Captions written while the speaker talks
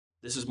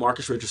This is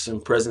Marcus Richardson,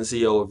 President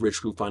and CEO of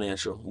Rich Group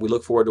Financial. We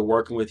look forward to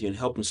working with you and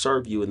helping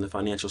serve you in the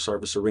financial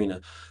service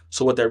arena.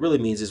 So what that really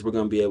means is we're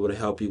going to be able to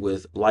help you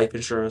with life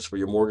insurance for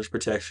your mortgage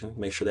protection,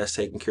 make sure that's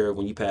taken care of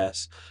when you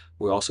pass.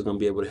 We're also going to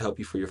be able to help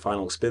you for your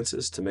final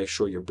expenses to make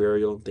sure your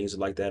burial and things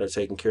like that are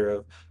taken care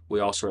of.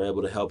 We also are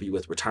able to help you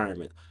with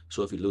retirement.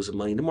 So if you're losing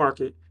money in the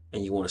market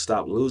and you want to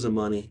stop losing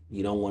money,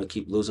 you don't want to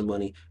keep losing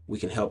money, we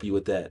can help you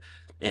with that.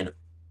 And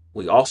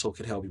we also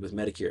can help you with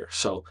Medicare.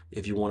 So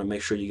if you want to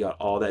make sure you got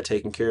all that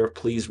taken care of,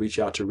 please reach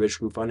out to Rich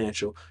Group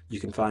Financial. You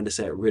can find us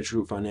at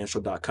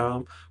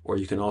richgroupfinancial.com, or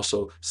you can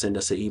also send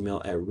us an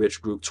email at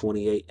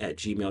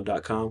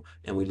richgroup28@gmail.com,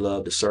 and we'd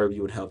love to serve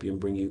you and help you and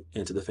bring you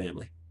into the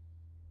family.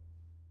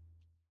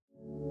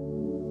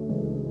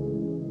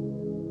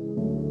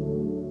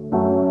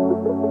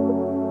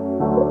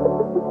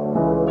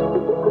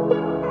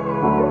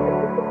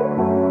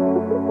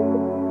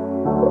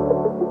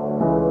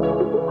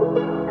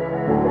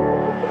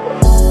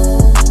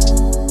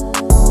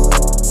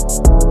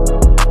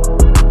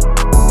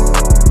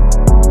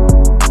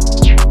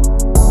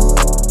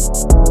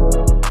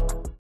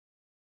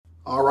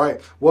 All right,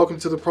 welcome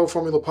to the Pro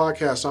Formula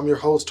Podcast. I'm your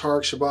host,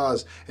 Tarek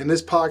Shabazz, and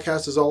this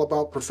podcast is all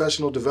about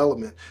professional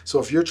development. So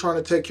if you're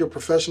trying to take your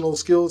professional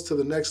skills to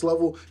the next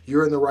level,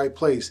 you're in the right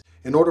place.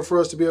 In order for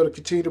us to be able to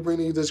continue to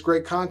bring you this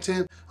great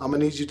content, I'm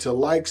going to need you to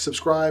like,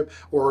 subscribe,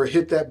 or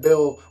hit that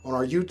bell on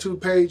our YouTube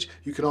page.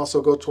 You can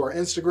also go to our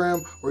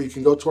Instagram, or you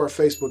can go to our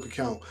Facebook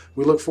account.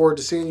 We look forward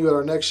to seeing you at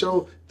our next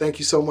show. Thank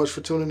you so much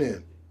for tuning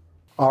in.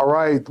 All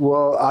right.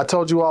 Well, I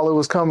told you all it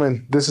was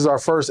coming. This is our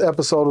first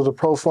episode of the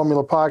Pro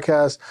Formula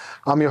Podcast.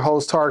 I'm your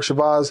host, Tarek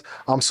Shabazz.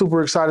 I'm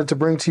super excited to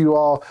bring to you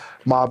all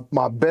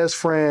my best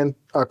friend,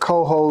 a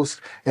co-host,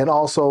 and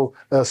also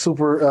a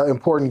super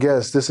important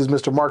guest. This is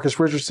Mr. Marcus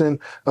Richardson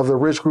of the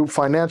Rich Group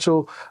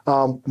Financial.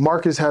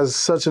 Marcus has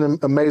such an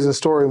amazing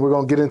story, and we're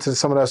going to get into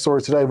some of that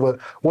story today. But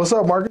what's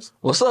up, Marcus?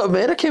 What's up,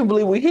 man? I can't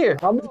believe we're here.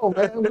 I know,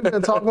 man. We've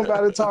been talking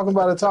about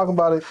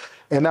it.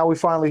 And now we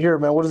finally here,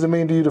 man. What does it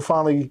mean to you to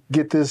finally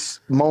get this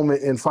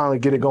moment and finally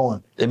get it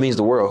going? It means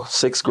the world.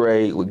 Sixth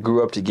grade, we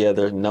grew up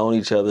together, known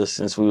each other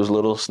since we was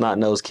little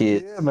snot-nosed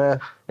kids. Yeah,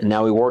 man. And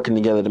now we're working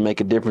together to make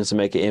a difference and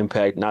make an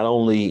impact, not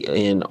only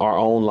in our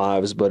own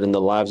lives, but in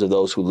the lives of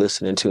those who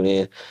listen and tune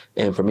in.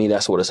 And for me,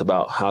 that's what it's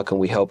about. How can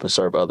we help and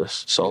serve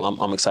others? So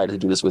I'm excited to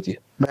do this with you.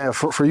 Man,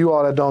 for you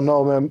all that don't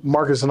know, man,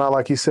 Marcus and I,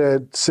 like he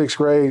said, sixth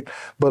grade.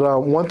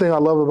 But one thing I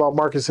love about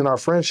Marcus and our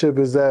friendship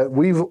is that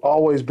we've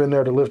always been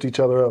there to lift each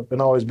other up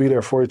and always be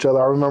there for each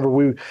other. I remember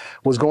we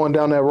was going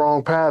down that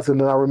wrong path,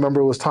 and then I remember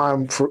it was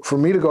time for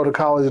me to go to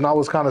college, and I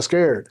was kind of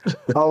scared.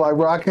 I was like,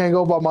 bro, I can't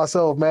go by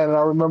myself, man. And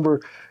I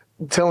remember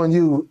telling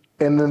you,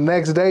 and the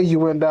next day you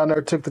went down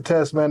there, took the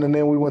test, man, and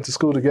then we went to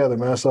school together,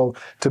 man. So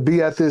to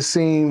be at this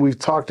scene, we've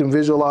talked and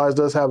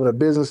visualized us having a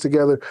business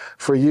together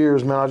for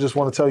years, man. I just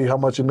want to tell you how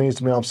much it means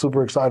to me. I'm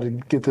super excited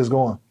to get this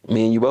going.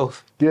 Me and you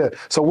both. Yeah.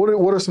 So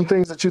what are some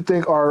things that you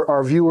think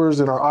our viewers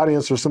and our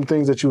audience, or some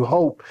things that you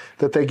hope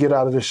that they get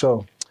out of this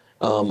show?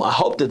 I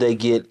hope that they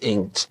get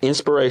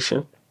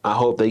inspiration. I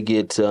hope they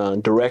get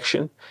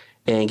direction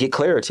and get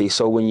clarity.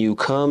 So when you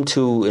come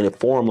to a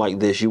forum like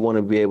this, you want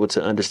to be able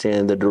to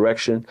understand the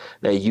direction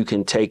that you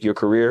can take your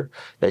career,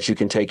 that you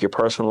can take your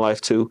personal life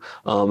to,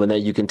 and that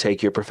you can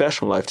take your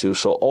professional life to.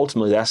 So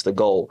ultimately, that's the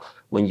goal.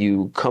 When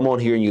you come on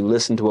here and you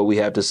listen to what we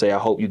have to say, I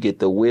hope you get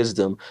the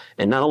wisdom,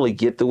 and not only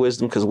get the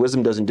wisdom, because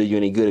wisdom doesn't do you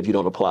any good if you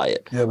don't apply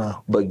it. Yeah, man.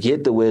 But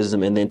get the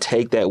wisdom and then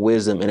take that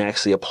wisdom and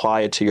actually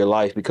apply it to your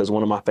life, because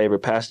one of my favorite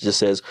passages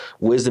says,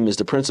 wisdom is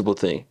the principal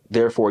thing.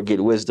 Therefore,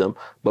 get wisdom.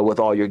 But with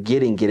all you're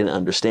getting, get an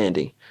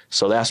understanding.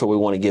 So that's what we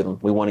want to give them.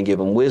 We want to give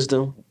them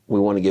wisdom. We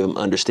want to give them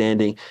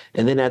understanding.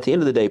 And then at the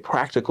end of the day,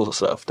 practical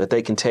stuff that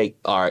they can take.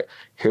 All right,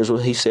 here's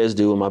what he says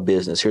do in my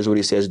business. Here's what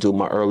he says do in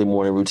my early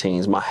morning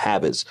routines, my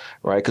habits,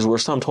 right? Because we're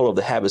sum total of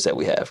the habits that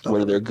we have,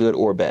 whether they're good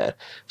or bad.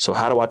 So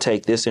how do I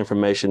take this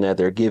information that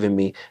they're giving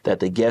me,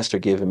 that the guests are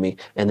giving me,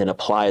 and then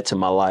apply it to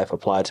my life,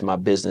 apply it to my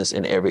business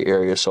in every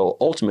area? So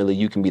ultimately,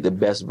 you can be the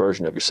best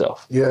version of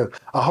yourself. Yeah.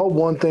 I hope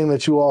one thing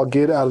that you all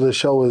get out of the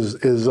show is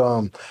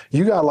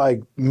you got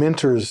like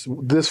mentors.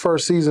 This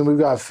first season, we've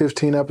got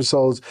 15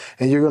 episodes,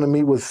 and you're going to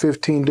meet with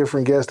 15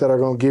 different guests that are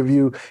going to give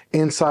you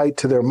insight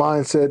to their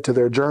mindset, to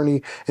their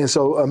journey. And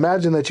so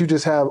imagine that you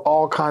just have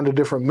all kinds of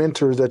different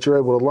mentors that you're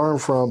able to learn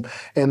from,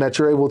 and that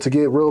you're able to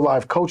get real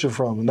life coaching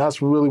from. And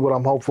that's really what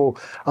I'm hopeful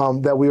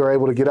that we are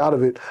able to get out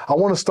of it. I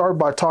want to start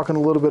by talking a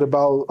little bit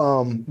about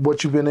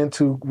what you've been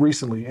into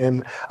recently.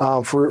 And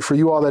for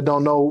you all that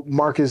don't know,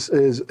 Marcus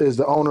is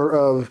the owner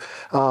of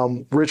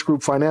Rich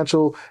Group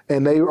Financial,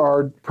 and they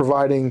are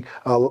providing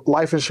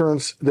life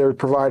insurance. They're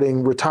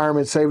providing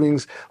retirement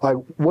savings. Like,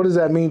 what does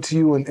that mean to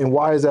you, and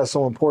why is that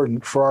so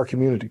important for our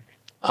community?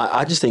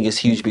 I just think it's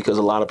huge because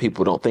a lot of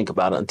people don't think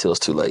about it until it's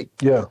too late.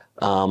 Yeah.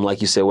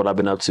 Like you said, what I've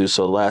been up to.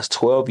 So the last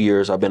 12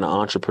 years, I've been an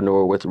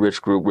entrepreneur with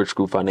Rich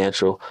Group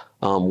Financial,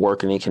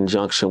 working in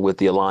conjunction with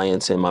the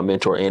Alliance and my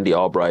mentor, Andy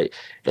Albright.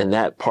 And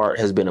that part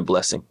has been a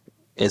blessing.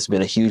 it's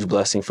been a huge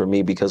blessing for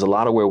me because a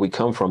lot of where we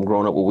come from,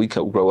 growing up, where we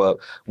grow up,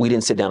 we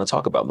didn't sit down and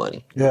talk about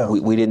money. Yeah.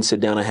 We didn't sit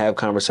down and have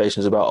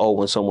conversations about, oh,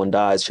 when someone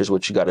dies, here's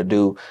what you got to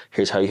do.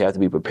 Here's how you have to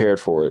be prepared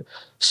for it.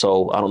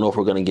 So I don't know if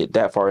we're going to get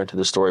that far into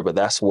the story, but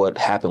that's what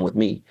happened with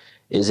me,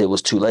 is it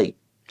was too late.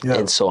 Yeah.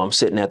 And so I'm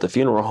sitting at the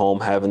funeral home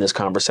having this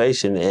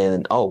conversation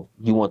and, oh,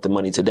 you want the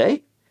money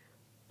today?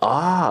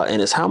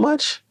 And it's how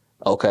much?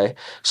 Okay.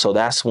 So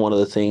that's one of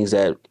the things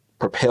that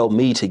propelled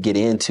me to get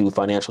into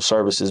financial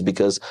services,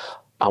 because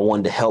I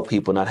wanted to help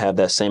people not have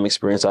that same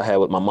experience I had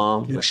with my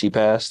mom when she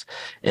passed.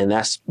 And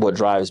that's what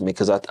drives me,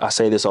 because I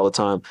say this all the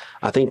time.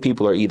 I think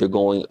people are either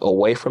going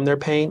away from their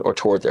pain or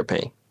toward their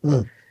pain.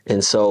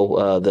 And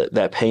so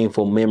that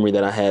painful memory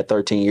that I had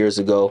 13 years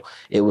ago,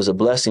 it was a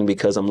blessing,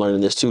 because I'm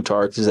learning this too,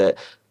 Tarek, is that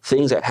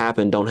things that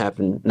happen don't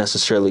happen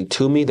necessarily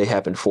to me, they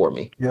happen for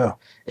me. Yeah.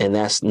 And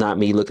that's not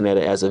me looking at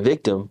it as a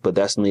victim, but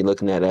that's me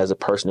looking at it as a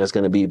person that's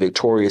going to be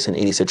victorious in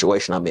any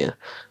situation I'm in.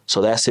 So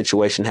that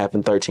situation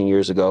happened 13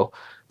 years ago.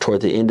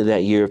 Toward the end of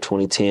that year of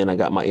 2010, I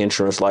got my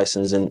insurance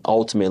license, and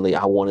ultimately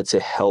I wanted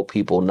to help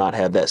people not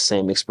have that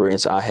same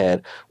experience I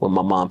had when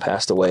my mom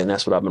passed away, and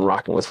that's what I've been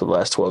rocking with for the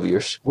last 12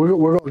 years. We're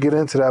going to get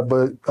into that,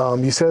 but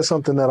you said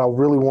something that I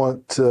really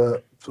want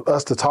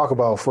us to talk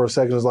about for a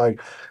second. Is like,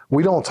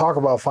 we don't talk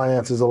about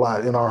finances a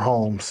lot in our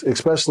homes,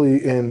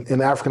 especially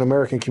in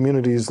African-American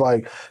communities.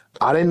 Like,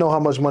 I didn't know how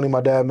much money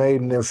my dad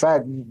made, and in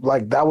fact,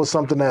 like, that was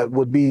something that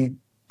would be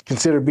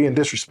considered being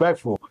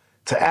disrespectful,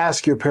 to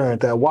ask your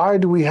parent that. Why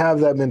do we have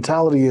that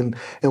mentality, and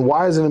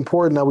why is it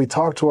important that we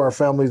talk to our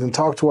families and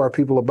talk to our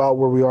people about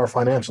where we are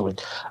financially?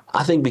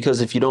 I think because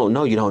if you don't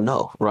know, you don't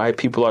know, right?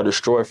 People are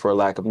destroyed for a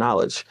lack of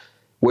knowledge.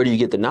 Where do you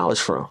get the knowledge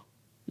from?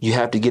 You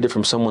have to get it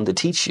from someone to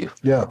teach you.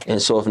 Yeah. And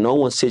so if no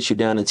one sits you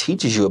down and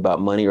teaches you about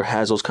money or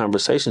has those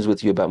conversations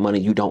with you about money,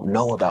 you don't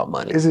know about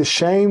money. Is it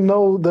shame,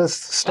 though, that's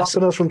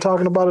stopping us from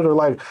talking about it? Or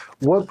like,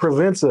 what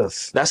prevents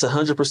us? That's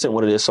 100%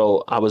 what it is.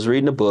 So I was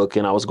reading a book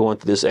and I was going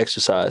through this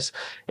exercise,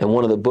 and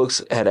one of the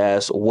books had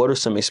asked, what are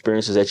some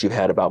experiences that you've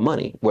had about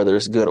money, whether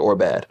it's good or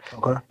bad?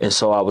 Okay. And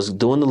so I was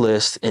doing the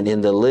list, and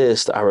in the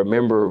list, I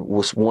remember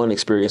was one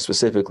experience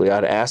specifically.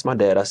 I'd asked my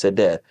dad, I said,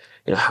 Dad,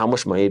 how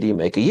much money do you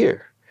make a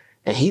year?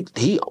 And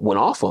he went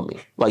off on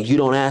me. Like, you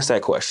don't ask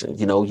that question.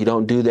 You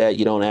don't do that.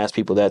 You don't ask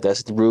people that.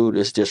 That's rude.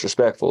 It's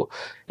disrespectful.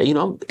 And,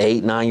 I'm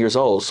 8, 9 years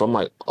old. So I'm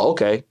like,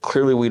 okay,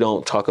 clearly we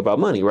don't talk about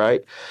money,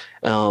 right?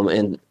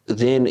 And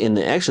then in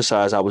the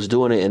exercise, I was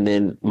doing it. And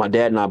then my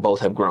dad and I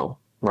both have grown,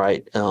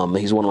 right?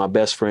 He's one of my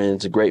best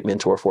friends, a great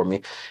mentor for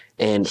me.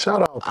 And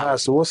shout out,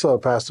 Pastor. What's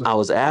up, Pastor? I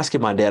was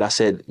asking my dad, I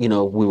said, I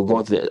was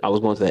going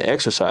through the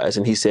exercise.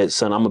 And he said,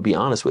 son, I'm going to be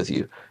honest with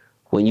you.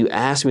 When you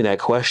asked me that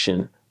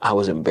question, I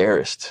was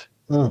embarrassed.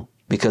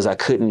 Because I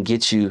couldn't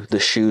get you the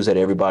shoes that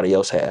everybody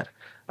else had.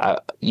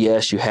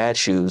 Yes, you had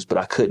shoes, but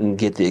I couldn't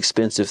get the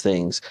expensive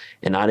things.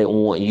 And I didn't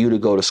want you to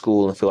go to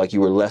school and feel like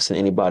you were less than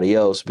anybody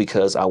else,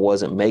 because I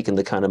wasn't making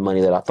the kind of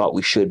money that I thought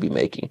we should be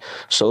making.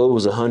 So it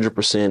was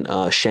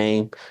 100%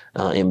 shame,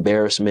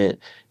 embarrassment,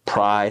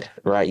 pride,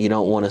 right? You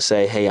don't want to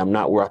say, hey, I'm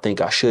not where I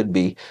think I should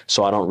be,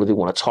 so I don't really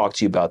want to talk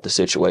to you about the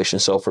situation.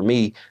 So for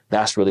me,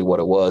 that's really what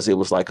it was. It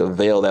was like a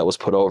veil that was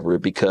put over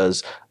it,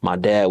 because my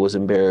dad was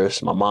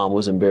embarrassed, my mom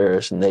was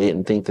embarrassed, and they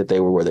didn't think that they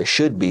were where they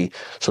should be,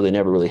 so they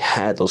never really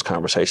had those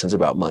conversations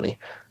about money.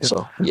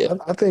 So, yeah.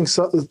 I think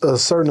a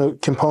certain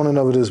component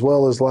of it as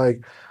well is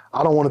like,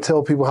 I don't want to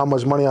tell people how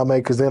much money I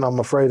make, because then I'm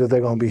afraid that they're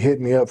going to be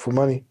hitting me up for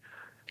money.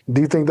 Do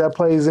you think that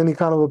plays any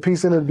kind of a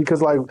piece in it?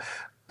 Because, like,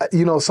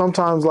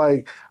 sometimes,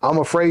 like, I'm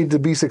afraid to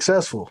be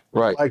successful.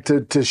 Right. Like,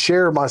 to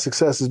share my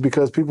successes,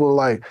 because people are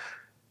like,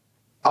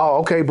 oh,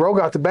 okay, bro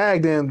got the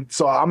bag then,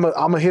 so I'm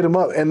gonna hit him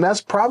up. And that's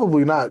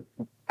probably not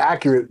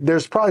accurate.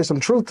 There's probably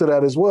some truth to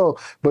that as well.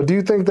 But do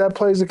you think that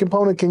plays a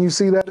component? Can you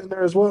see that in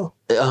there as well?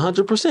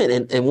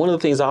 100%. And one of the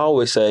things I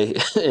always say,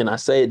 and I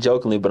say it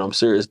jokingly, but I'm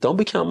serious, don't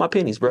be counting my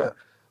pennies, bro. Yeah.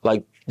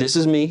 Like, this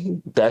is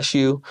me, that's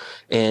you.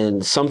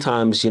 And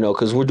sometimes,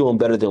 because we're doing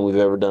better than we've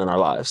ever done in our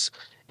lives.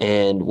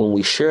 And when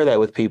we share that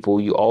with people,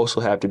 you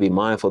also have to be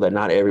mindful that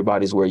not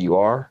everybody's where you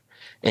are.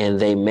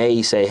 And they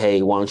may say,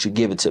 hey, why don't you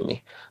give it to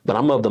me? But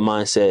I'm of the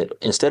mindset,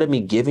 instead of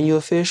me giving you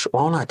a fish,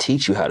 why don't I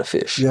teach you how to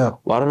fish? Yeah.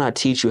 Why don't I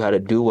teach you how to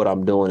do what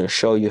I'm doing and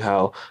show you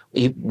how,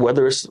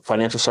 whether it's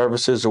financial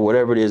services or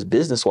whatever it is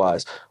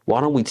business-wise, why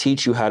don't we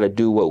teach you how to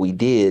do what we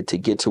did to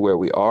get to where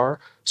we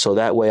are? So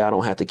that way I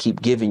don't have to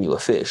keep giving you a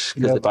fish.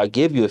 Because if I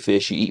give you a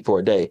fish, you eat for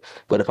a day.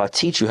 But if I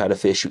teach you how to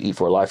fish, you eat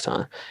for a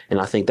lifetime. And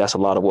I think that's a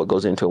lot of what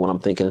goes into it when I'm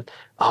thinking,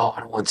 oh, I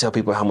don't want to tell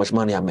people how much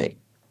money I make.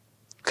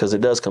 Because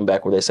it does come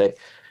back where they say,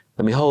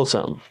 let me hold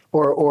something.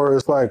 Or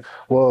it's like,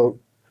 well,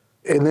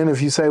 and then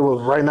if you say, well,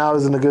 right now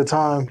isn't a good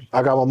time,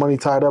 I got my money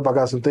tied up, I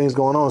got some things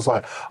going on, it's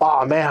like,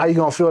 oh, man, how you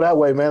going to feel that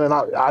way, man? And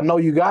I know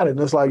you got it. And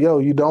it's like, yo,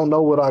 you don't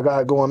know what I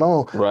got going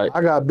on. Right.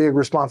 I got big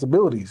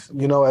responsibilities,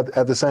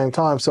 at the same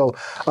time. So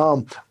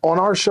on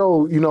our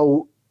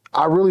show,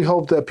 I really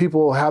hope that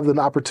people have the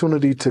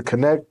opportunity to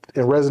connect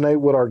and resonate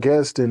with our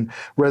guests and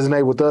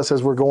resonate with us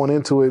as we're going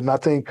into it. And I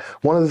think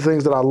one of the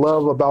things that I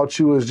love about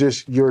you is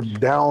just you're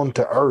down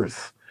to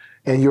earth,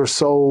 and you're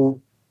so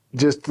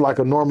just like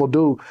a normal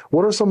dude.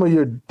 What are some of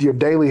your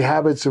daily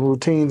habits and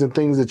routines and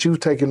things that you've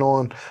taken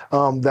on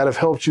that have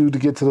helped you to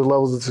get to the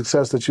levels of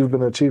success that you've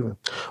been achieving?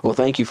 Well,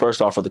 thank you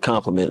first off for the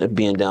compliment of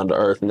being down to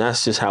earth. And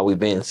that's just how we've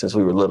been since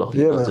we were little,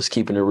 Yeah, just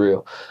keeping it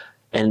real.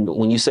 And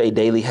when you say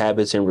daily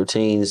habits and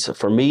routines,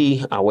 for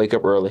me, I wake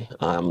up early.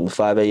 I'm in the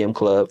 5 a.m.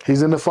 club.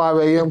 He's in the 5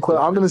 a.m.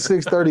 club. I'm in the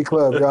 6:30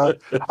 club, y'all.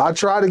 I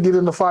try to get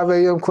in the 5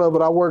 a.m. club,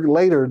 but I work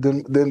later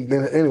than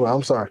anyway,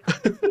 I'm sorry.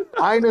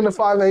 I ain't in the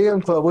 5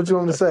 a.m. club. What you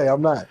want me to say?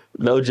 I'm not.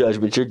 No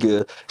judgment, you're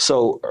good.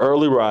 So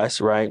early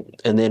rise, right?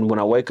 And then when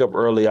I wake up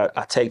early, I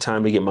take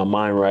time to get my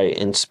mind right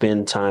and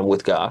spend time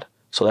with God.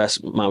 So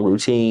that's my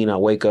routine. I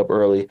wake up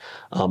early.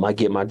 I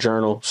get my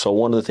journal. So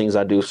one of the things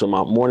I do, so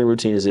my morning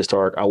routine is this,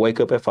 Tarek. I wake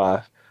up at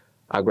 5.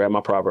 I grab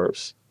my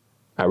Proverbs.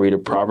 I read a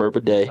proverb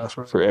a day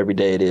for every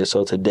day it is.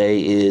 So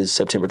today is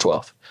September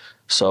 12th.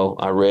 So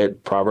I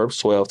read Proverbs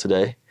 12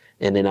 today.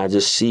 And then I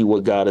just see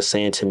what God is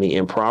saying to me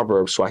in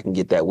Proverbs so I can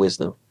get that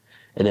wisdom.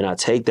 And then I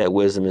take that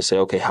wisdom and say,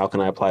 okay, how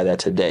can I apply that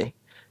today?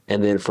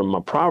 And then from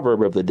my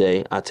proverb of the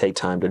day, I take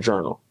time to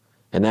journal.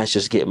 And that's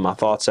just getting my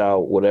thoughts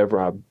out,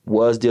 whatever I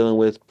was dealing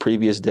with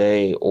previous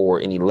day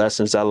or any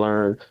lessons I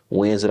learned,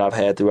 wins that I've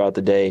had throughout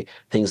the day,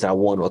 things that I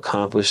want to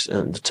accomplish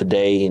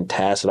today and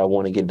tasks that I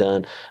want to get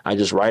done. I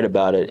just write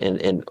about it.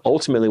 And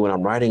ultimately, when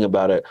I'm writing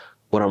about it,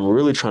 what I'm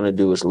really trying to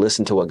do is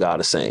listen to what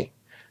God is saying,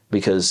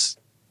 because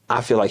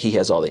I feel like he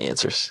has all the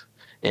answers.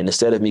 And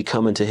instead of me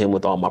coming to him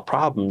with all my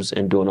problems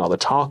and doing all the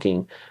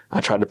talking,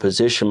 I try to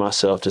position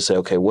myself to say,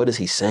 okay, what is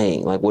he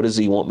saying? Like, what does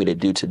he want me to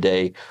do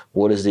today?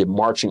 What is the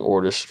marching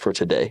orders for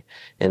today?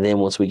 And then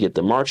once we get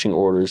the marching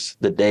orders,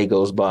 the day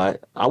goes by.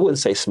 I wouldn't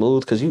say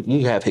smooth, because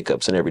you have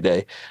hiccups in every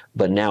day.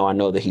 But now I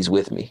know that he's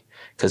with me,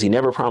 because he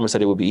never promised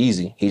that it would be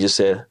easy. He just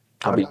said,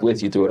 I'll be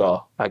with you through it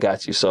all. I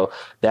got you. So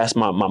that's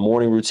my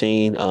morning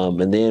routine.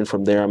 And then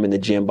from there, I'm in the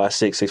gym by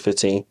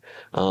 6:15.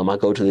 I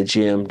go to the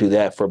gym, do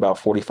that for about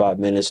 45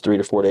 minutes, 3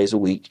 to 4 days a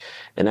week.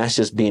 And that's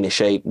just being in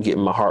shape,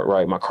 getting my heart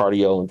right, my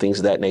cardio and things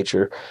of that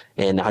nature.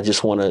 And I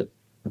just want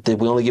to,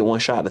 we only get one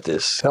shot at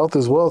this. Health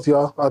is wealth,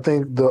 y'all. I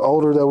think the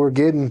older that we're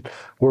getting,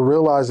 we're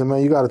realizing,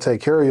 man, you got to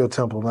take care of your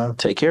temple, man.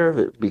 Take care of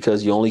it,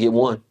 because you only get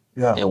one.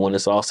 Yeah. And when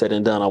it's all said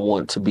and done, I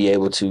want to be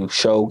able to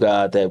show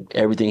God that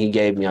everything he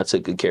gave me, I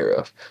took good care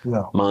of.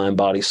 Yeah. Mind,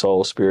 body,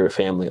 soul, spirit,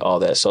 family, all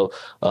that. So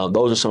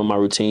those are some of my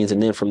routines.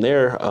 And then from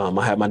there,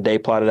 I have my day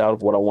plotted out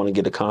of what I want to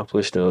get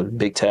accomplished. A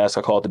big task,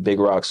 I call it the big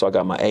rock. So I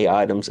got my A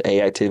items,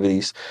 A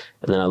activities,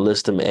 and then I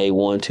list them A,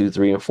 1, 2,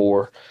 3, and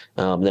 4.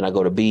 Then I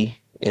go to B.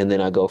 And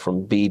then I go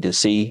from B to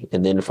C.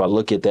 And then if I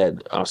look at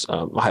that,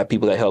 I have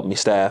people that help me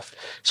staff.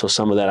 So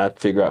some of that I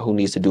figure out who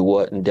needs to do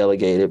what and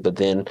delegate it. But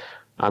then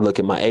I look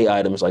at my A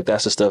items, like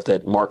that's the stuff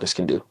that Marcus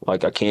can do.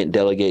 Like I can't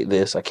delegate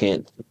this. I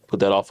can't put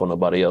that off on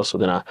nobody else. So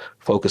then I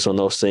focus on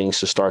those things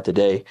to start the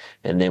day,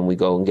 and then we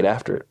go and get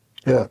after it.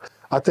 Yeah.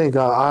 I think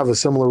I have a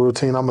similar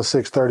routine. I'm a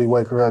 6:30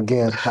 waker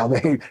again. I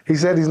mean, he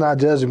said he's not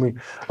judging me,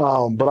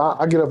 but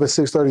I get up at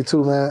 6:30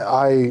 too, man.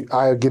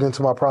 I get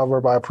into my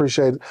proverb. I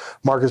appreciate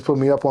Marcus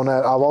putting me up on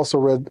that. I've also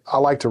read. I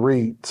like to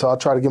read, so I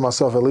try to give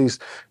myself at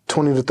least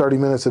 20 to 30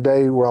 minutes a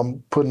day where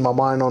I'm putting my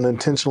mind on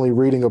intentionally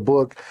reading a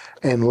book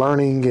and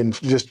learning and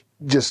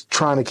just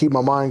trying to keep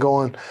my mind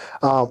going.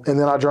 And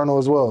then I journal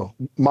as well.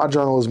 My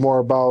journal is more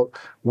about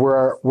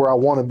where I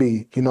want to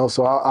be, you know,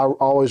 so I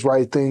always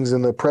write things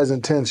in the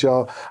present tense,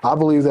 y'all. I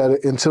believe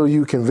that until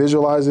you can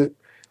visualize it,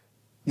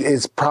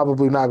 it's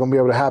probably not going to be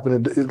able to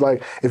happen.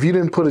 Like if you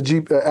didn't put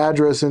a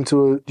address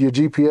into your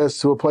GPS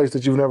to a place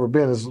that you've never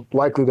been, it's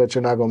likely that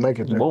you're not going to make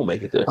it there. You won't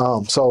make it there.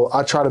 So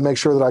I try to make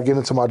sure that I get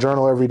into my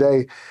journal every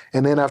day.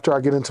 And then after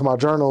I get into my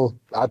journal,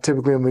 I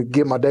typically am going to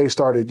get my day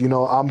started. You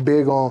know, I'm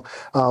big on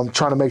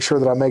trying to make sure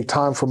that I make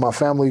time for my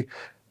family.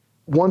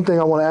 One thing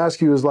I want to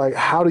ask you is like,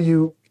 how do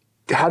you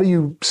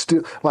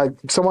still, like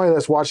somebody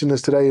that's watching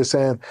this today is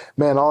saying,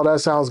 man, all that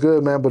sounds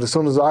good, man, but as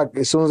soon as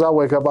I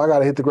wake up, I got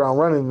to hit the ground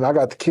running, and I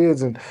got the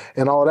kids and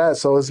all that,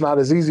 so it's not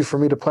as easy for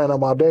me to plan out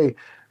my day.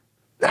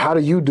 How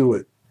do you do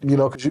it? You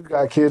know, because you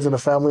got kids and a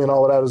family and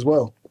all of that as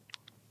well.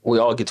 We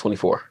all get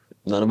 24.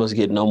 None of us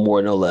get no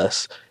more, no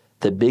less.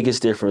 The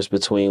biggest difference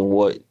between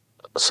what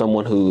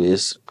someone who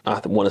is,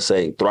 I want to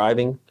say,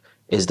 thriving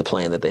is the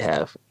plan that they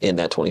have in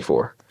that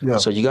 24. Yeah.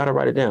 So you got to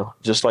write it down,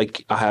 just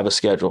like I have a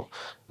schedule.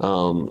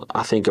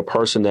 I think a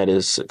person that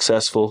is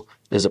successful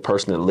is a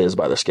person that lives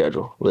by their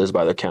schedule, lives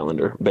by their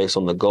calendar, based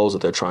on the goals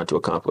that they're trying to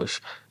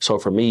accomplish. So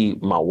for me,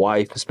 my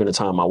wife, spending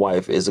time with my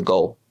wife is a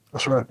goal.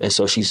 That's right. And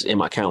so she's in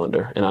my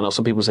calendar. And I know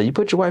some people say, you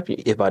put your wife,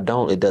 if I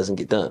don't, it doesn't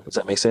get done. Does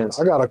that make sense?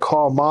 I got to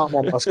call mom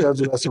on my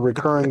schedule. That's a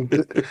recurring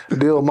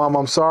deal. Mom,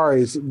 I'm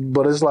sorry.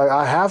 But it's like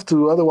I have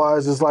to.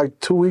 Otherwise, it's like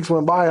 2 weeks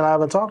went by and I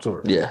haven't talked to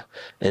her. Yeah.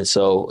 And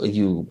so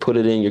you put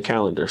it in your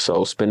calendar.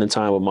 So spending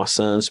time with my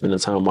son, spending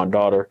time with my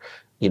daughter,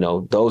 you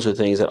know, those are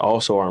things that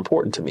also are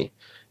important to me.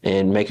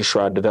 And making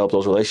sure I develop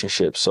those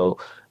relationships. So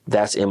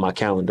That's in my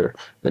calendar.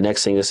 The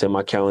next thing that's in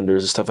my calendar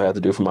is the stuff I have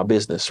to do for my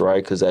business,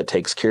 right? Because that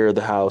takes care of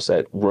the house,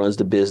 that runs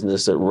the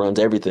business, that runs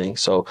everything.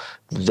 So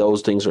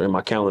those things are in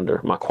my calendar.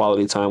 My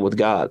quality time with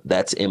God,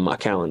 that's in my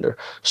calendar.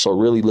 So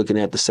really looking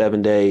at the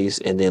 7 days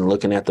and then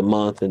looking at the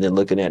month and then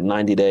looking at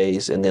 90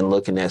 days and then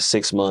looking at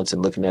 6 months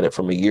and looking at it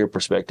from a year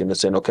perspective and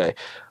saying, okay,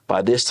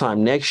 by this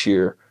time next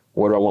year,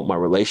 where do I want my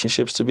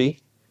relationships to be?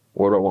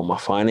 Where do I want my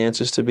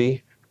finances to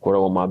be? Where do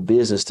I want my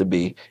business to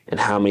be? And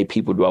how many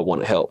people do I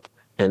want to help?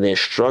 And then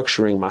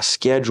structuring my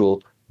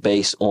schedule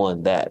based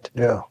on that.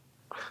 Yeah.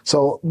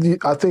 So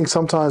I think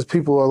sometimes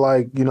people are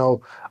like,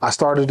 I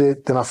started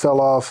it, then I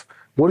fell off.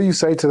 What do you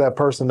say to that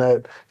person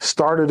that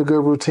started a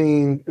good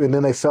routine and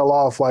then they fell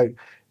off? Like,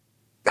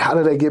 how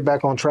do they get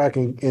back on track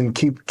and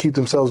keep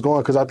themselves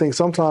going? Because I think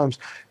sometimes,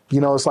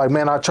 it's like,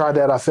 man, I tried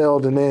that, I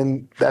failed, and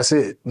then that's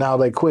it. Now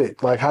they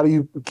quit. Like, how do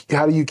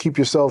you keep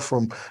yourself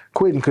from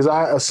quitting? Because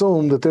I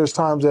assume that there's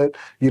times that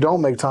you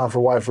don't make time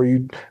for wife, or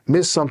you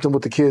miss something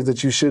with the kids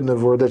that you shouldn't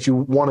have, or that you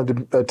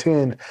wanted to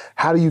attend.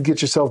 How do you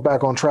get yourself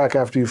back on track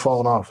after you've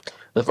fallen off?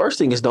 The first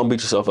thing is don't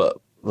beat yourself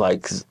up.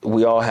 Like,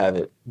 we all have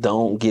it.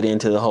 Don't get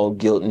into the whole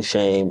guilt and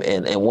shame.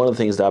 And one of the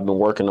things that I've been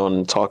working on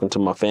and talking to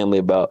my family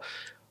about,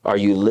 are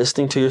you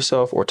listening to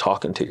yourself or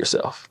talking to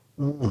yourself?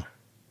 Mm.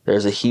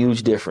 There's a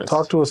huge difference.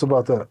 Talk to us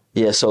about that.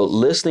 Yeah, so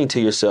listening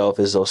to yourself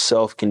is those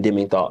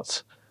self-condemning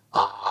thoughts.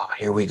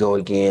 Here we go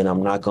again.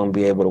 I'm not going to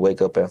be able to wake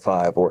up at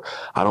 5, or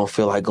I don't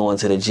feel like going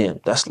to the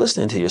gym. That's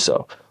listening to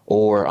yourself.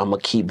 Or I'm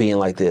going to keep being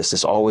like this.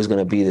 It's always going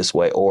to be this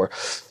way. Or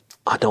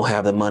I don't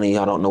have the money.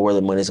 I don't know where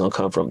the money's going to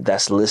come from.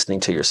 That's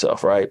listening to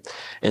yourself, right?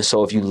 And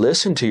so if you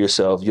listen to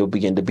yourself, you'll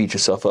begin to beat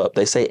yourself up.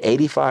 They say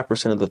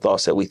 85% of the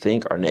thoughts that we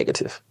think are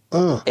negative.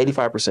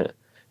 85%.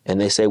 And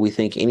they say we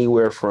think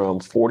anywhere from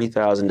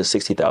 40,000 to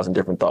 60,000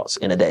 different thoughts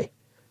in a day.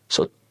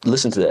 So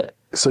listen to that.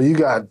 So you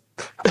got,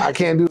 I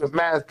can't do the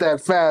math that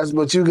fast,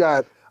 but you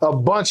got a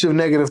bunch of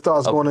negative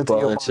thoughts going into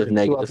your mind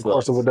throughout the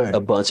course of a day.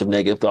 A bunch of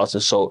negative thoughts.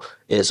 And so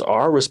it's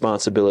our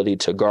responsibility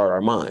to guard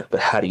our mind.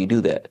 But how do you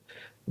do that?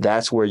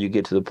 That's where you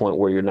get to the point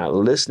where you're not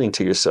listening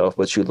to yourself,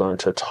 but you learn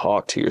to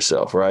talk to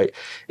yourself, right?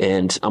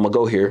 And I'm going to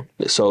go here.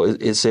 So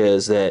it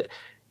says that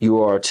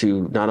you are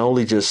to not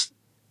only just,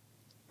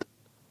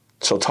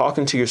 so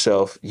talking to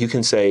yourself, you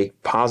can say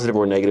positive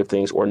or negative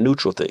things or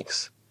neutral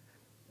things.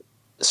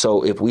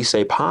 So if we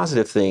say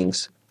positive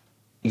things,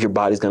 your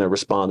body's going to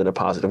respond in a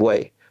positive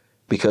way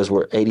because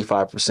we're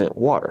 85%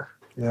 water.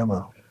 Yeah,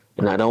 man.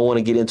 And I don't want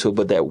to get into it,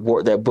 but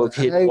that book,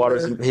 Hidden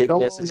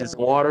Messages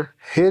in Water.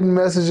 Hidden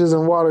Messages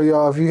in Water,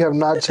 y'all. If you have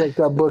not checked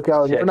that book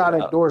out, we're not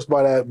endorsed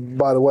by that,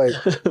 by the way.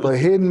 But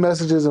Hidden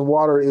Messages in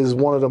Water is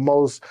one of the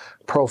most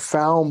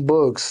profound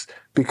books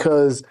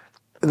because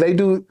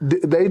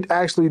they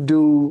actually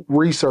do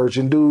research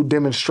and do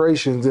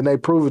demonstrations and they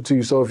prove it to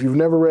you. So if you've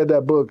never read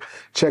that book,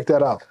 check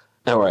that out.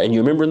 All right. And you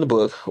remember in the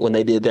book when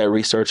they did that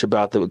research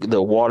about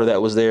the water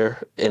that was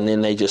there, and then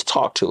they just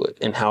talked to it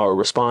and how it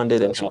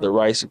responded and how the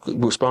rice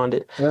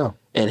responded,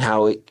 and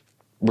how it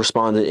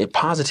responded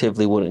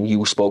positively when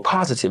you spoke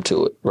positive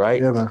to it,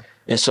 right? Yeah, man.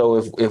 And so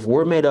if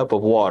we're made up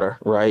of water,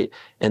 right,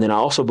 and then I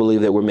also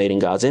believe that we're made in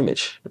God's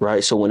image,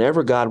 right? So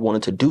whenever God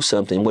wanted to do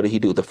something, what did he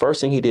do? The first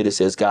thing he did is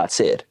says, God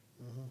said,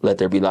 let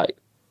there be light.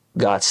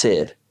 God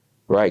said,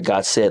 right?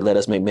 God said, let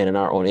us make man in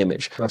our own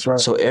image. That's right.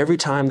 So every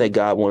time that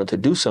God wanted to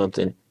do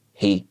something,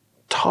 he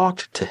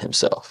talked to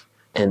himself,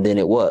 and then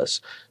it was.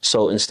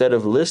 So instead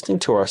of listening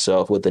to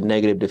ourselves with the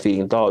negative,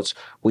 defeating thoughts,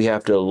 we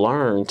have to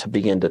learn to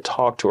begin to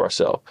talk to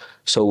ourselves.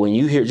 So when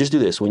you hear, just do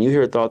this. When you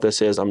hear a thought that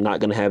says, I'm not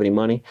going to have any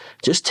money,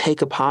 just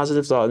take a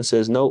positive thought and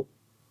says, nope,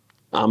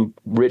 I'm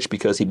rich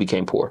because he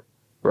became poor,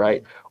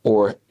 right?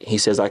 Or he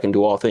says, I can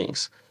do all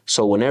things.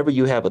 So whenever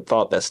you have a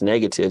thought that's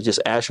negative, just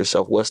ask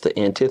yourself, what's the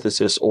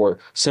antithesis, or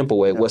simple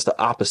way, what's the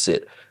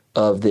opposite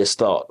of this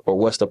thought, or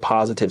what's the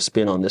positive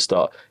spin on this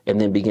thought,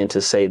 and then begin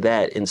to say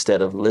that instead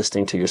of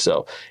listening to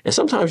yourself. And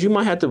sometimes you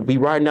might have to be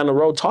riding down the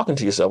road talking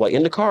to yourself, like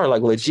in the car,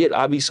 like legit,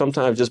 I'll be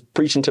sometimes just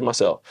preaching to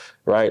myself,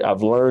 right?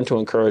 I've learned to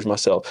encourage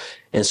myself.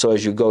 And so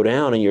as you go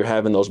down and you're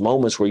having those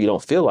moments where you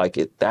don't feel like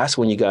it, that's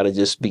when you got to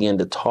just begin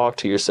to talk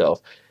to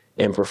yourself.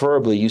 And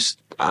preferably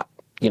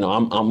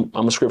I'm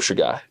a scripture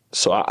guy.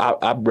 So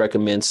I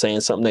recommend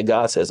saying something that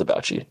God says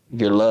about you.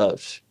 You're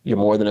loved. You're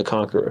more than a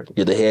conqueror.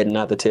 You're the head and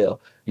not the tail.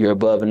 You're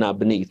above and not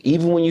beneath.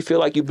 Even when you feel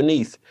like you're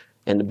beneath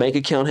and the bank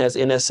account has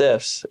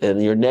NSFs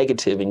and you're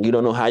negative and you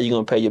don't know how you're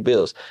going to pay your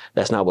bills,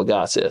 that's not what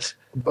God says.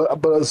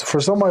 But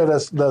for somebody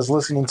that's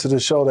listening to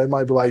this show, they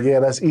might be like, yeah,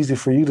 that's easy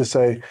for you to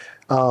say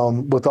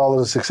with all of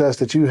the success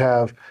that you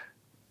have.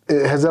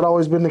 Has that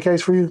always been the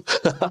case for you?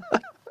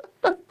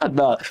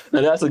 No,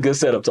 that's a good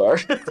setup,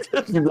 Tark.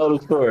 You know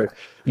the story.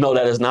 No,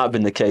 that has not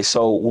been the case.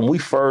 So when we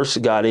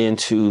first got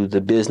into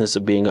the business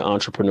of being an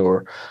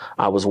entrepreneur,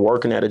 I was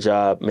working at a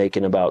job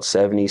making about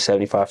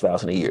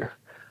 $75,000 a year.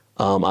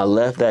 I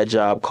left that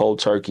job cold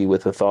turkey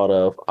with the thought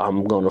of,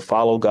 I'm going to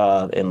follow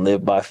God and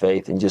live by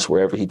faith, and just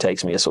wherever he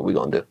takes me, that's what we're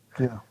going to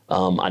do.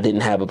 Yeah. I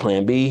didn't have a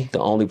plan B. The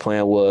only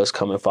plan was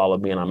come and follow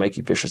me and I'll make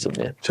you fishers of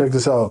men. Check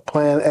this out.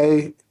 Plan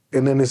A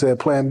and then they said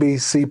plan B,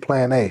 C,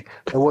 plan A.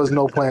 There was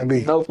no plan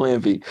B. No plan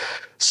B.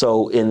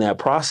 So in that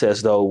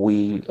process, though,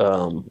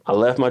 I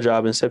left my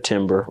job in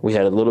September. We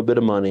had a little bit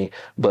of money,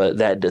 but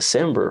that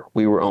December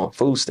we were on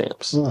food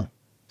stamps,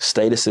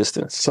 state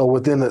assistance.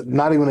 So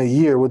not even a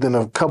year, within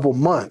a couple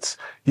months,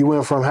 you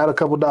went from had a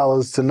couple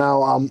dollars to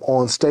now I'm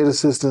on state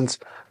assistance,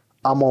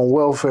 I'm on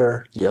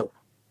welfare. Yep.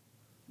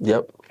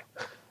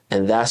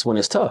 And that's when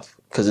it's tough,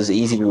 because it's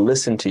easy to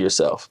listen to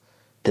yourself.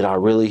 Did I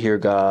really hear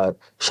God?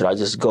 Should I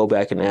just go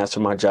back and ask for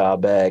my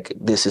job back?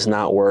 This is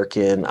not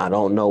working. I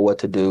don't know what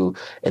to do.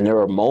 And there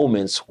are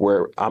moments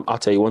where, I'll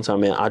tell you one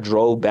time, man, I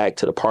drove back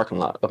to the parking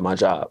lot of my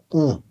job.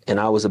 And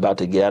I was about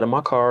to get out of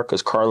my car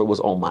because Carla was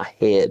on my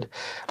head.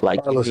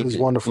 Like, Carla's his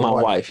wonderful my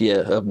wife.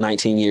 wife, of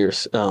 19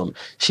 years.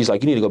 She's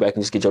like, you need to go back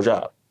and just get your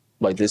job.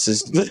 Like,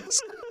 this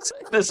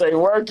ain't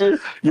working.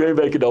 You ain't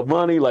making no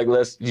money. Like,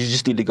 you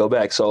just need to go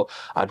back. So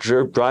I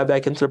drive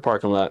back into the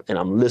parking lot and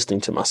I'm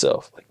listening to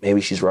myself. Like, maybe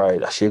she's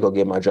right. I should go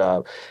get my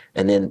job.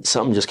 And then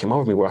something just came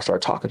over me where I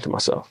started talking to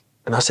myself.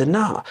 And I said,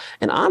 nah.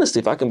 And honestly,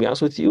 if I can be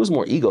honest with you, it was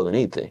more ego than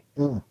anything.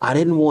 I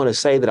didn't want to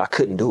say that I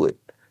couldn't do it.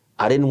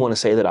 I didn't want to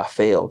say that I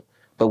failed.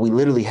 But we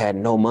literally had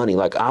no money.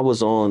 Like, I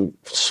was on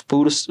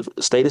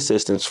state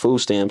assistance, food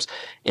stamps,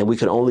 and we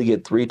could only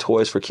get 3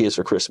 toys for kids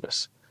for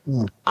Christmas.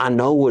 I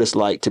know what it's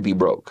like to be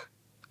broke.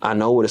 I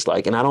know what it's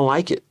like, and I don't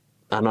like it.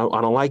 I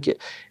don't like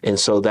it. And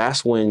so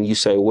that's when you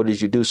say, what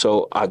did you do?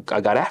 So I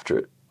got after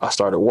it. I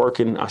started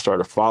working. I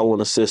started following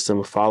the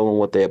system, following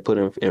what they had put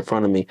in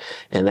front of me.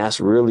 And that's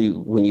really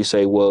when you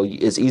say, well,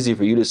 it's easy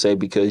for you to say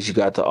because you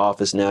got the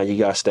office now, you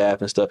got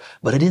staff and stuff,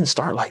 but it didn't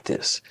start like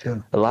this.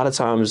 A lot of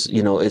times,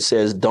 it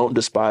says, don't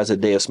despise a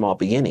day of small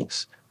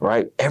beginnings,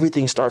 right?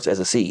 Everything starts as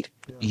a seed.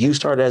 You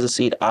started as a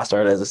seed. I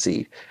started as a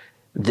seed.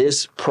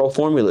 This Pro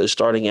Formula is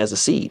starting as a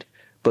seed,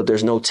 but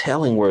there's no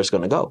telling where it's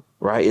going to go,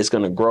 right? It's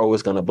going to grow,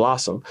 it's going to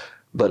blossom.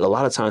 But a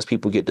lot of times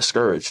people get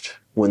discouraged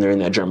when they're in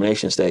that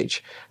germination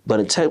stage.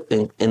 But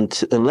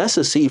unless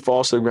a seed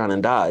falls to the ground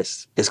and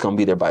dies, it's going to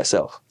be there by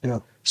itself.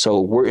 So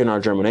we're in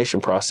our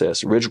germination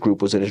process. Rich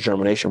Group was in its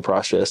germination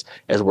process.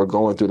 As we're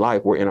going through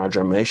life, we're in our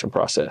germination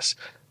process.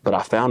 But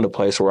I found a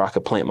place where I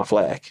could plant my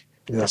flag.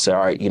 I said,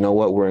 all right, you know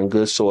what? We're in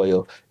good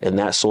soil, and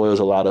that soil has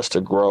allowed us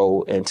to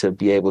grow and to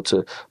be able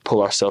to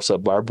pull ourselves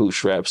up by our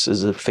bootstraps,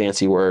 is a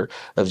fancy word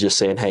of just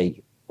saying,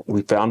 hey,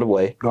 we found a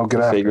way, we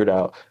figured it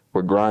out,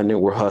 we're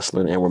grinding, we're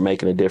hustling, and we're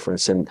making a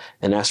difference. And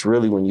that's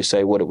really when you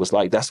say what it was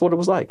like. That's what it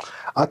was like.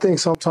 I think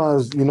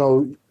sometimes,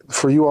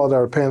 for you all that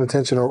are paying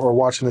attention or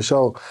watching the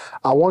show,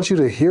 I want you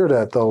to hear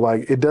that, though.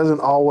 Like, it doesn't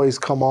always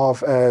come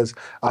off as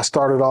I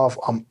started off,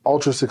 I'm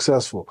ultra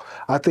successful.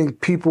 I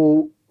think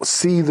people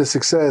see the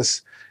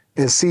success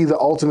and see the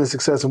ultimate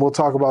success, and we'll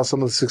talk about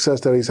some of the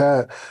success that he's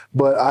had.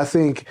 But I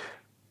think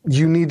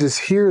you need to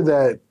hear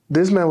that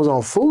this man was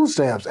on food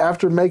stamps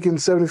after making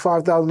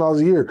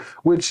 $75,000 a year,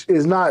 which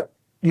is not,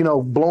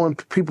 blowing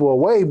people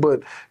away,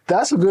 but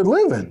that's a good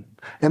living.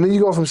 And then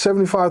you go from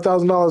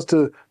 $75,000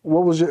 to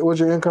what's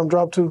your income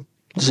drop to?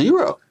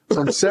 Zero.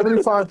 From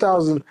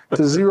 $75,000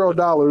 to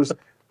 $0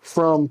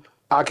 from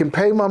I can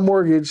pay my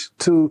mortgage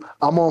to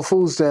I'm on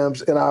food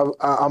stamps and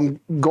I'm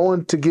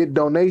going to get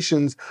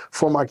donations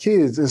for my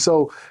kids. And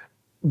so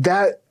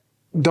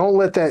don't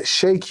let that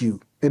shake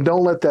you and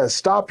don't let that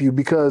stop you,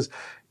 because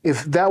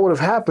if that would have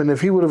happened,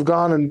 if he would have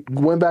gone and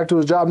went back to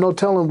his job, no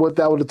telling what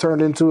that would have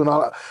turned into. And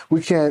we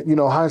can't,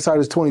 hindsight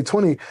is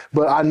 20/20,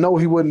 but I know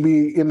he wouldn't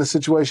be in the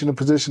situation and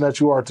position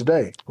that you are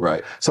today.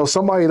 Right. So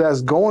somebody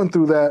that's going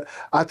through that,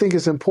 I think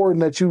it's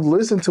important that you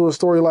listen to a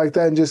story like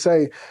that and just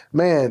say,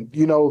 man,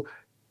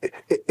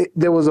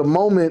 there was a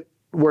moment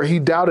where he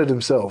doubted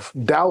himself.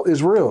 Doubt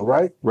is real,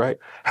 right? Right.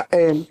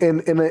 And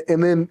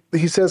then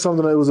he said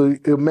something that was a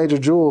major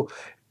jewel.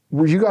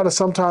 You got to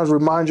sometimes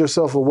remind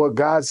yourself of what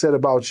God said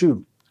about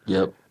you.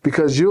 Yep.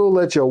 Because you'll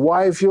let your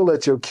wife, you'll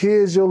let your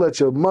kids, you'll let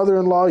your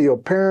mother-in-law, your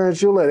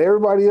parents, you'll let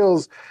everybody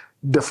else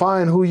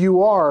define who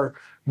you are,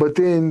 but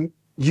then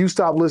you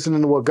stop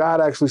listening to what God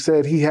actually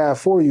said he had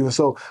for you. And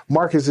so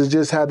Marcus has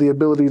just had the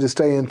ability to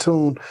stay in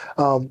tune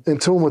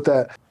with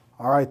that.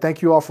 All right,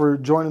 thank you all for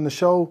joining the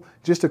show.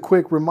 Just a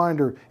quick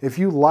reminder, if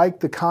you like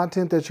the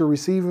content that you're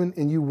receiving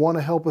and you want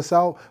to help us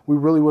out, we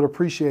really would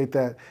appreciate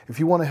that. If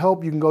you want to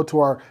help, you can go to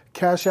our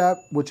Cash App,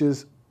 which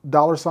is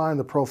 $,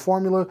 the Pro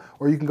Formula,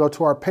 or you can go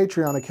to our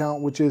Patreon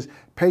account, which is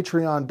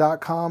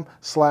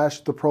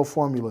patreon.com/the Pro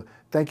Formula.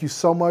 Thank you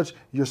so much.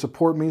 Your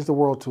support means the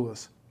world to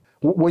us.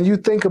 When you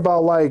think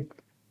about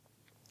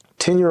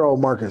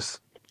 10-year-old Marcus,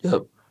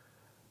 Yep.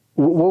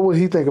 What would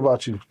he think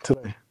about you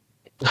today?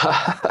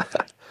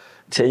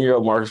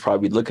 10-year-old Marcus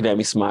probably be looking at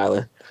me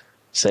smiling,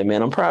 say,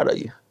 man, I'm proud of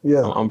you.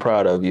 Yeah. I'm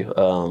proud of you.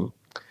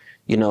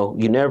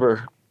 You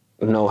never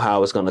know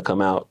how it's going to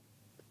come out,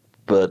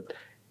 but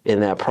in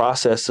that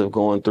process of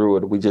going through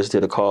it, we just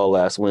did a call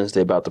last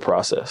Wednesday about the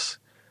process.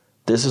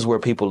 This is where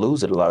people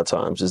lose it a lot of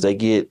times, is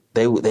they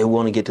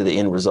want to get to the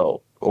end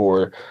result,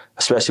 or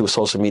especially with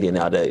social media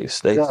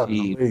nowadays, they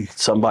see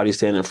somebody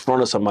standing in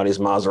front of somebody's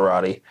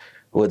Maserati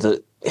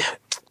with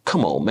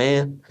Come on,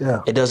 man.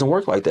 Yeah. It doesn't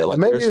work like that. Like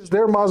Maybe it's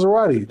their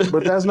Maserati,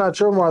 but that's not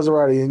your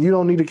Maserati, and you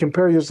don't need to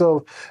compare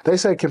yourself. They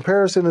say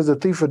comparison is a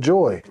thief of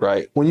joy.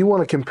 right. When you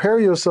want to compare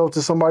yourself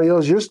to somebody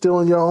else, you're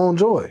stealing your own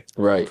joy.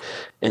 Right.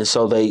 And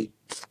so they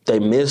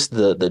miss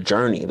the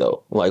journey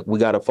though. Like we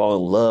got to fall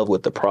in love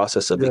with the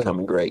process of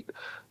becoming great.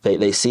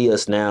 They see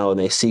us now and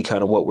they see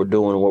kind of what we're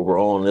doing and what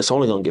we're on. And it's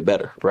only going to get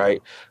better, right?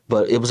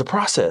 But it was a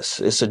process.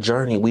 It's a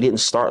journey. We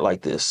didn't start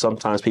like this.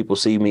 Sometimes people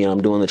see me and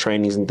I'm doing the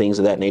trainings and things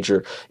of that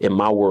nature in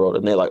my world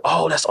and they're like,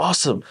 oh, that's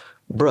awesome.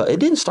 Bruh, it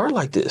didn't start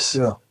like this.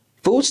 Yeah.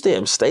 Food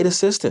stamps, state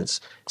assistance.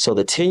 So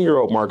the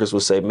 10-year-old Marcus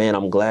would say, man,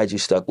 I'm glad you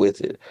stuck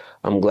with it.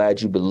 I'm glad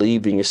you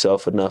believed in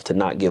yourself enough to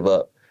not give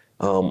up.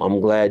 I'm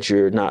glad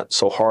you're not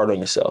so hard on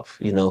yourself,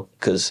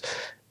 because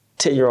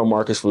 10-year-old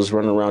Marcus was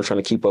running around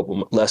trying to keep up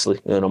with Leslie,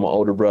 my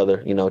older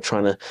brother,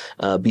 trying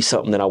to be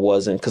something that I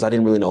wasn't because I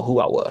didn't really know who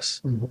I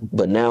was. Mm-hmm.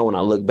 But now when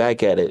I look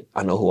back at it,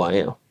 I know who I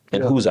am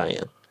and whose I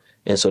am.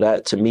 And so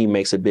that to me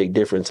makes a big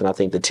difference. And I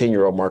think the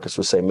 10-year-old Marcus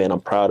would say, man, I'm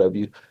proud of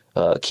you.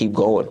 Keep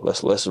going.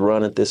 Let's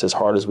run at this as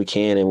hard as we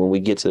can. And when we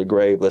get to the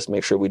grave, let's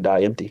make sure we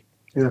die empty.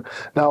 Yeah.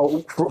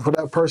 Now, for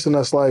that person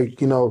that's like,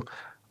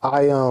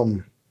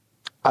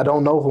 I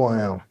don't know who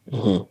I am.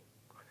 Mm-hmm.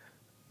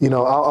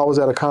 I was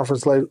at a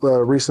conference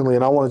recently,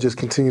 and I want to just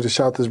continue to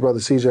shout this brother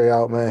CJ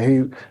out,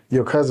 man.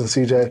 Your cousin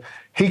CJ,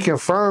 he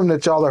confirmed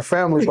that y'all are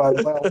family, by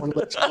the way. I want to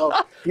let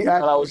you know.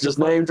 I was just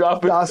name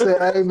dropping. I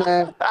said, hey,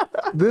 man,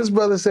 this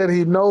brother said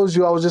he knows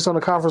you. I was just on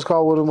a conference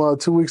call with him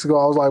 2 weeks ago.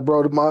 I was like,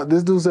 bro,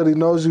 this dude said he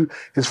knows you.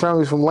 His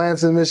family's from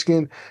Lansing,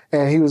 Michigan.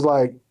 And he was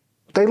like,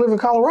 they live in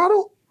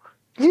Colorado?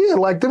 Yeah,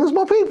 like them is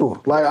my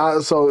people.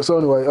 So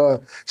anyway,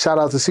 shout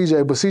out to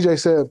CJ. But CJ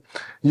said,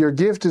 your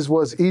gift is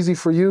what's easy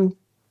for you,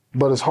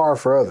 but it's hard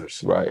for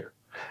others. Right.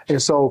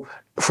 And so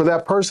for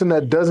that person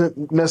that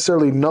doesn't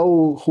necessarily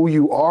know who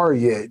you are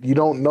yet, you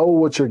don't know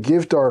what your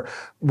gift are,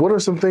 what are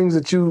some ways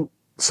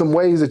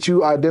that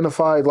you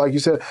identified, like you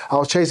said, I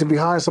was chasing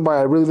behind somebody,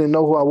 I really didn't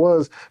know who I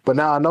was, but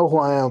now I know who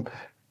I am.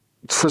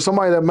 For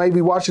somebody that may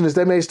be watching this,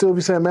 they may still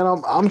be saying,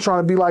 man, I'm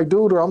trying to be like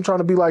dude, or I'm trying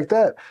to be like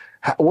that.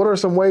 What are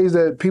some ways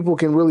that people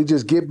can really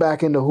just get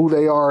back into who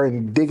they are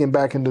and digging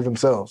back into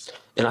themselves?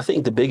 And I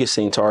think the biggest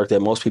thing, Tarek, that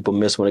most people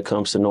miss when it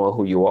comes to knowing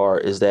who you are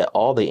is that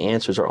all the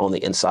answers are on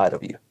the inside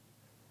of you.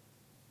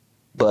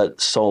 But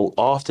so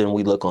often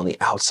we look on the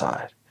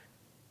outside.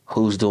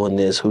 Who's doing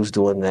this? Who's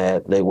doing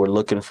that? We're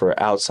looking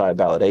for outside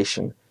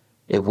validation.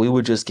 If we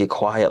would just get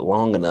quiet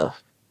long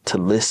enough to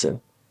listen,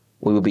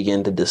 we would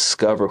begin to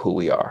discover who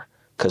we are.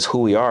 Because who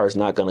we are is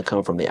not going to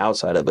come from the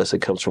outside of us.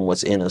 It comes from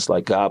what's in us.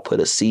 Like God put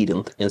a seed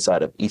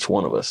inside of each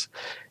one of us.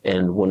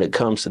 And when it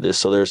comes to this,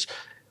 so there's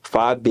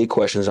 5 big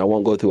questions. I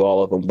won't go through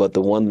all of them, but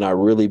the one that I've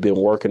really been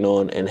working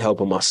on and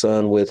helping my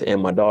son with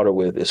and my daughter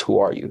with is, who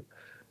are you?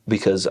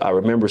 Because I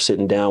remember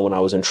sitting down when I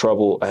was in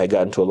trouble. I had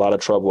gotten into a lot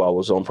of trouble. I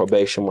was on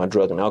probation, my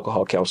drug and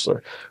alcohol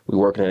counselor. We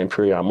were working at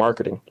Imperion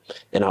Marketing.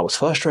 And I was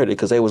frustrated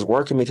because they was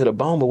working me to the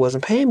bone but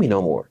wasn't paying me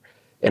no more.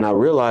 And I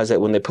realized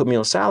that when they put me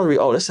on salary,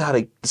 that's how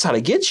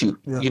they get you.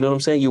 Yeah. You know what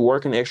I'm saying? You're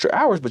working extra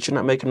hours, but you're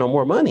not making no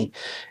more money.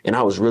 And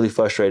I was really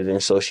frustrated.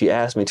 And so she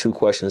asked me 2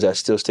 questions that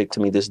still stick to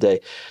me this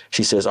day.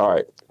 She says, all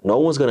right, no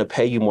one's going to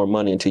pay you more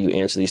money until you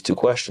answer these 2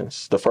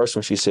 questions. The first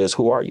one, she says,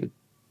 who are you?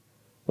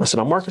 I said,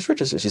 I'm Marcus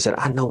Richardson. She said,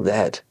 I know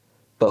that,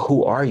 but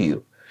who are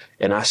you?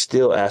 And I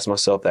still ask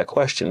myself that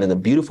question. And the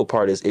beautiful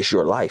part is, it's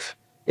your life.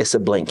 It's a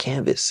blank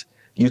canvas.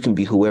 You can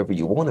be whoever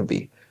you want to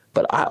be.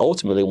 But I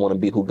ultimately want to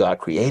be who God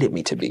created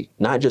me to be.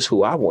 Not just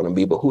who I want to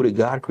be, but who did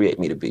God create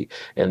me to be?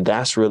 And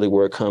that's really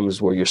where it comes,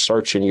 where you're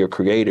searching your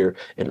creator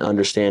and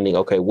understanding,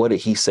 okay, what did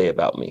he say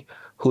about me?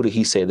 Who did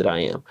he say that I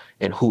am?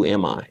 And who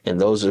am I?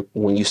 And those are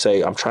when you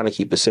say, I'm trying to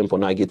keep it simple,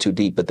 not get too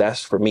deep, but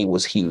that's for me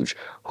was huge.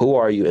 Who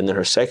are you? And then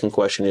her second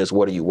question is,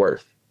 what are you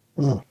worth?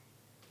 Mm.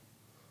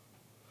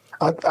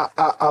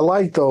 I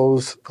like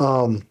those,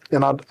 and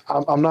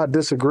I'm not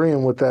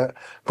disagreeing with that,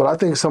 but I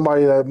think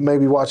somebody that may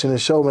be watching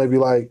this show may be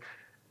like,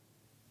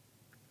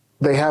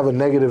 they have a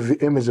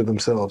negative image of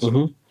themselves,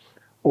 mm-hmm.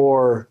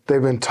 or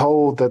they've been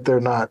told that they're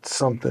not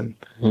something.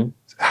 Mm-hmm.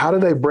 How do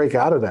they break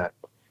out of that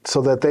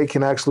so that they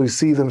can actually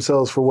see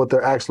themselves for what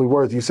they're actually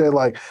worth? You said,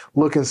 like,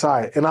 look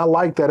inside. And I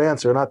like that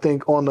answer. And I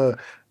think on a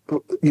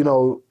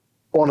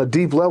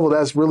deep level,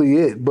 that's really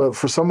it. But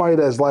for somebody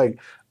that's like,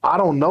 I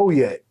don't know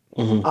yet,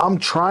 mm-hmm. I'm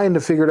trying to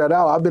figure that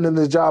out. I've been in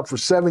this job for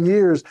 7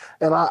 years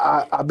and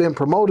I've been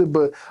promoted,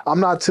 but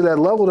I'm not to that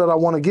level that I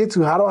want to get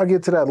to. How do I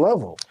get to that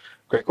level?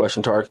 Great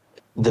question, Tarek.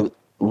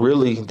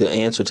 The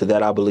answer to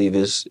that, I believe,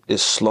 is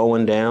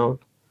slowing down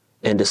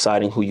and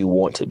deciding who you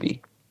want to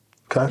be.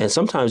 Okay. And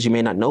sometimes you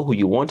may not know who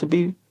you want to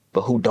be,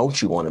 but who don't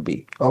you want to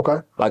be? Okay.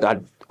 Like I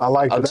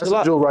like that. That's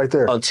a jewel right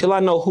there. Until I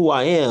know who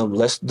I am,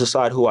 let's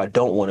decide who I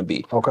don't want to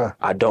be. Okay.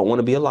 I don't want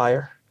to be a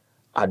liar.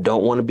 I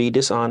don't want to be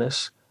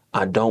dishonest.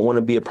 I don't want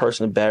to be a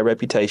person of bad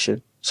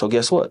reputation. So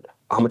guess what?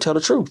 I'm going to tell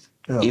the truth,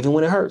 even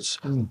when it hurts.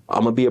 Mm.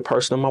 I'm going to be a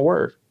person of my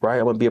word, right?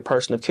 I'm going to be a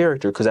person of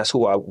character because that's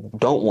who I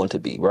don't want to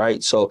be,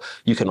 right? So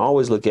you can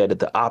always look at it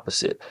the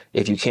opposite.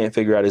 If you can't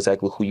figure out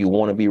exactly who you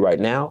want to be right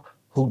now,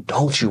 who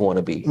don't you want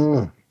to be?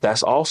 Mm.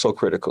 That's also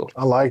critical.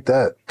 I like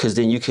that. Because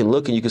then you can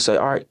look and you can say,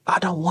 all right, I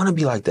don't want to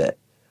be like that.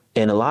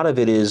 And a lot of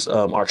it is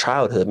our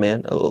childhood,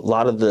 man. A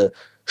lot of the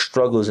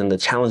struggles and the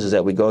challenges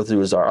that we go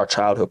through is our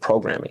childhood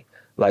programming.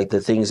 Like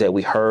the things that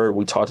we heard,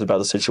 we talked about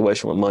the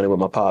situation with money with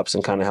my pops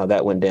and kind of how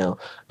that went down.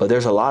 But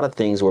there's a lot of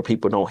things where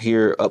people don't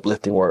hear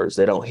uplifting words.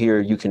 They don't hear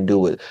you can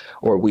do it.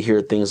 Or we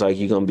hear things like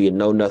you're going to be a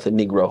know nothing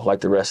Negro like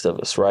the rest of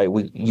us, right?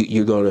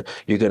 You're going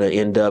to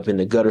end up in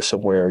the gutter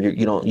somewhere.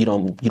 You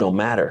don't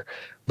matter,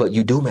 but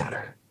you do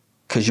matter.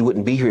 Because you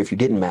wouldn't be here if you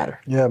didn't matter.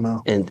 Yeah,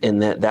 man.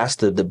 And that's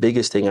the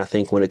biggest thing I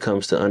think when it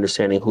comes to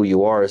understanding who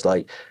you are is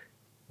like,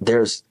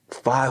 there's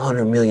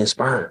 500 million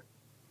sperm.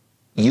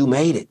 You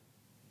made it.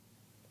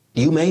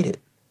 You made it.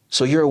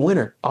 So you're a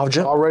winner off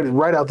jump. Already,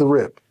 right out the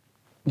rip.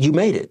 You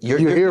made it. You're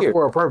here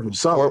for a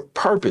purpose. For a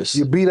purpose.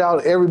 You beat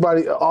out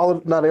everybody,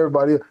 not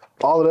everybody,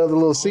 all of the other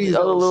little seeds.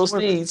 Other little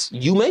seeds,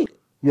 you made it.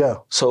 Yeah.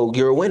 So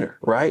you're a winner,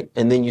 right?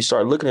 And then you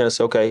start looking at it and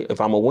say, okay,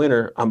 if I'm a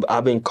winner,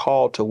 I've been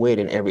called to win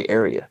in every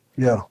area.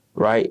 Yeah.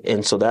 Right?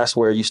 And so that's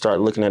where you start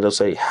looking at it and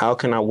say, how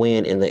can I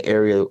win in the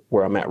area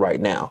where I'm at right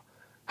now?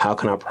 How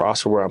can I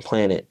prosper where I'm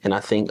planted? And I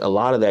think a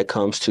lot of that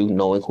comes to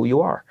knowing who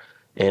you are.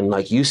 And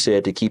like you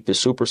said, to keep it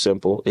super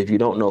simple, if you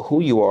don't know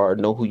who you are,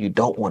 know who you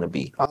don't want to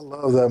be. I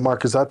love that,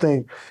 Marcus. I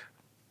think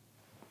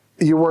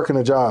you're working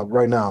a job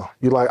right now.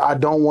 You're like, I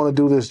don't want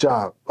to do this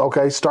job.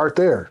 Okay, start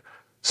there.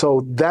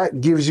 So that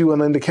gives you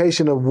an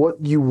indication of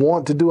what you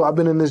want to do. I've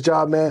been in this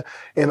job, man,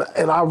 and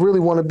I really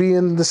want to be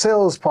in the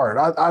sales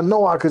part. I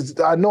know I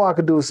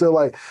could do a sale.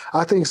 Like,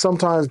 I think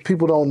sometimes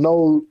people don't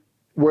know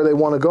where they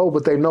want to go,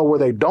 but they know where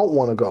they don't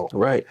want to go.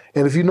 Right.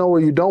 And if you know where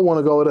you don't want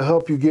to go, it'll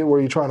help you get where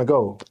you're trying to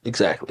go.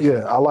 Exactly.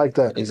 Yeah, I like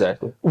that.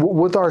 Exactly.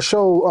 With our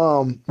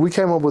show, we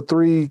came up with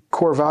 3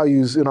 core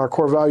values. In our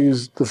core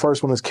values, the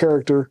first one is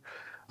character.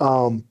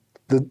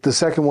 The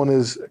second one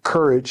is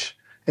courage.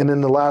 And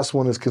then the last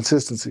one is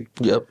consistency.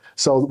 Yep.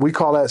 So we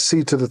call that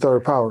C to the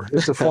third power.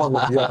 It's a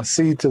formula. Yeah,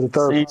 C to the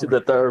third C power. to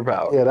the third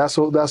power. Yeah, that's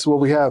what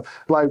we have.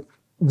 Like,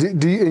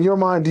 do you, in your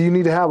mind, do you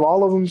need to have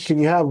all of them? Can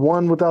you have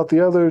one without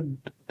the other?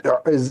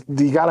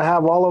 Do you got to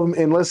have all of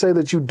them? And let's say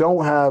that you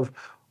don't have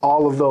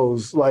all of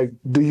those. Like,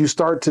 do you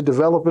start to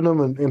develop in them?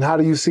 And how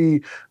do you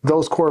see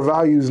those core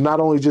values, not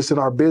only just in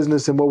our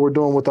business and what we're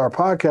doing with our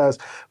podcast,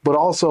 but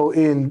also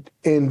in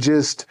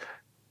just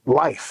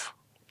life?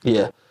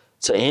 Yeah.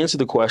 To answer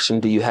the question,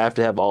 do you have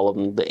to have all of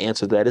them? The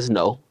answer to that is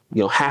no.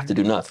 You don't have to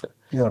do nothing.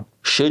 Yeah.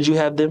 Should you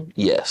have them?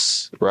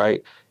 Yes.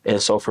 Right.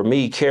 And so for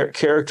me,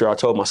 character, I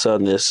told my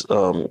son this,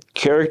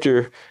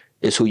 character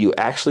is who you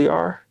actually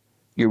are.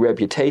 Your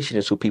reputation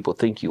is who people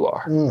think you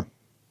are. Mm.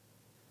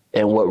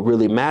 And what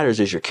really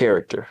matters is your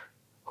character.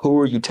 Who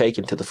are you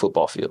taking to the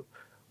football field?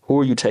 Who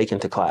are you taking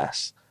to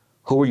class?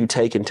 Who are you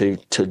taking to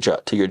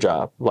your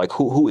job? Like,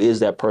 who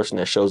is that person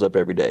that shows up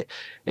every day?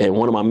 And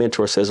one of my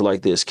mentors says it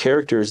like this: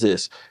 character is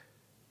this.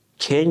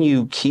 Can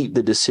you keep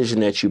the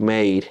decision that you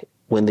made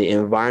when the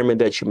environment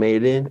that you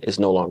made it in is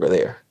no longer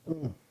there?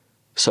 Mm.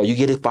 So you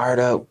get it fired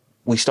up.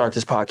 We start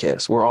this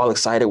podcast. We're all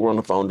excited. We're on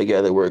the phone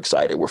together. We're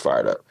excited. We're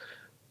fired up.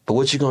 But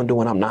what you gonna do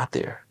when I'm not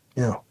there?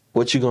 Yeah.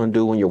 What you gonna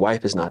do when your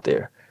wife is not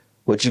there?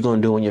 What you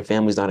gonna do when your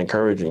family's not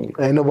encouraging you?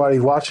 Ain't nobody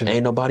watching.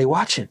 Ain't nobody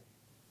watching.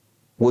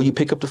 Will you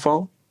pick up the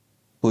phone?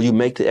 Will you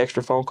make the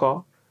extra phone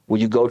call? Will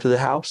you go to the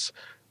house?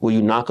 Will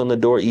you knock on the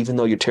door even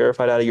though you're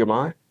terrified out of your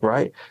mind?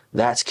 Right?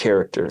 That's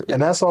character.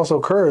 And that's also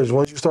courage.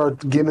 Once you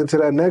start getting into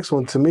that next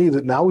one, to me,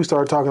 that now we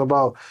start talking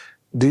about,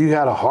 do you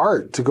have a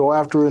heart to go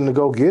after it and to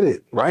go get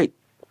it? Right.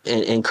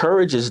 And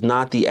courage is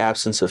not the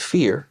absence of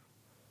fear.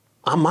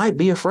 I might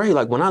be afraid.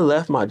 Like when I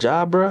left my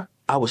job, bro,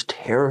 I was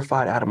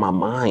terrified out of my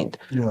mind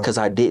because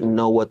I didn't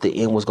know what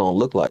the end was going to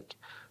look like.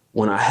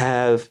 When I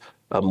have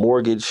a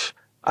mortgage,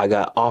 I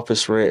got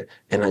office rent,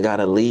 and I got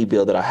a lead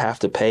bill that I have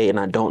to pay, and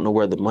I don't know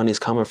where the money's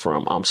coming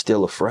from, I'm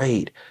still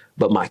afraid.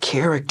 But my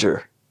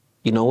character,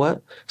 you know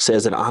what,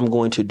 says that I'm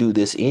going to do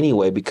this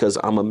anyway because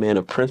I'm a man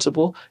of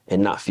principle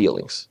and not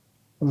feelings.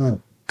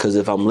 Because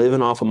if I'm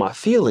living off of my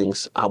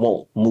feelings, I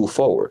won't move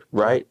forward,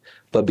 right?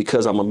 But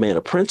because I'm a man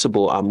of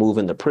principle, I move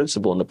in the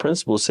principle, and the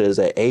principle says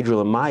that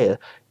Adriel and Maya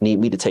need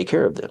me to take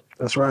care of them.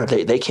 That's right.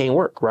 They can't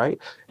work, right?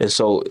 And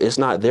so it's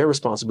not their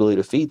responsibility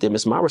to feed them.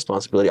 It's my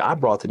responsibility. I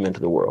brought them into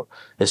the world.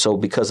 And so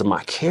because of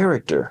my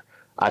character,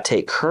 I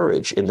take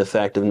courage in the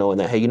fact of knowing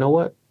that, hey, you know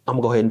what? I'm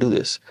going to go ahead and do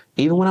this.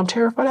 Even when I'm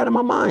terrified out of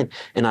my mind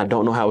and I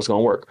don't know how it's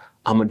going to work,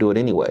 I'm going to do it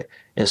anyway.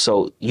 And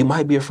so you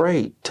might be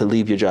afraid to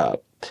leave your job.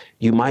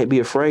 You might be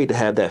afraid to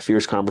have that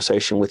fierce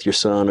conversation with your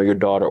son or your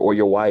daughter or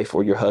your wife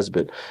or your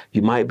husband.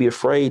 You might be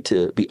afraid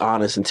to be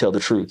honest and tell the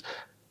truth.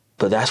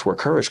 But that's where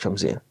courage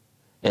comes in.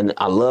 And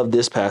I love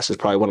this passage,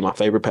 probably one of my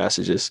favorite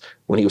passages,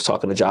 when he was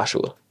talking to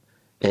Joshua.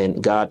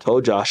 And God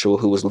told Joshua,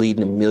 who was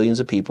leading millions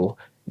of people,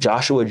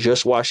 Joshua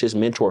just watched his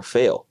mentor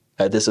fail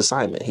at this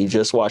assignment. He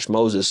just watched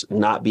Moses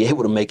not be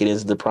able to make it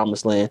into the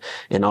promised land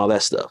and all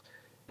that stuff.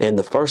 And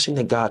the first thing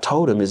that God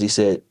told him is he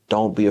said,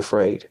 don't be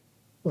afraid,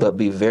 but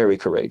be very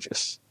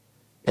courageous.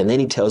 And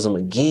then he tells him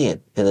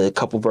again, and then a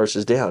couple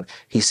verses down,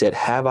 he said,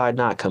 have I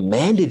not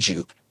commanded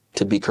you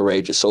to be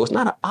courageous? So it's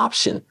not an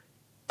option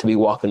to be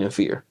walking in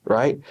fear,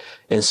 right?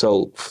 And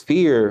so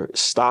fear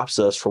stops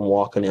us from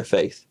walking in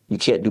faith. You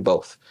can't do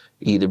both.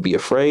 You either be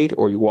afraid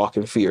or you walk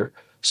in fear.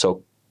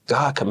 So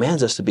God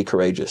commands us to be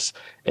courageous.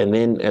 And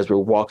then as we're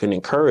walking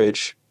in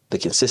courage, the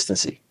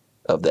consistency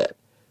of that.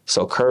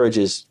 So courage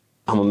is,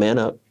 I'm a man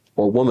up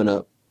or woman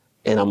up,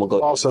 and I'm going to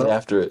go ahead and get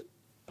after it.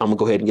 I'm going to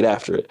go ahead and get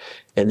after it.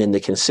 And then the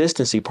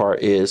consistency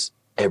part is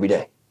every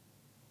day.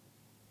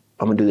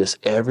 I'm going to do this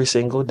every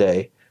single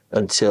day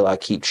until I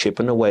keep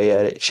chipping away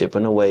at it,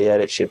 chipping away at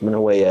it, chipping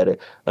away at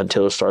it,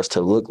 until it starts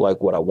to look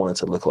like what I want it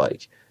to look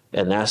like.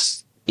 And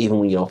that's even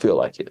when you don't feel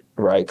like it,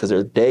 right? Because there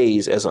are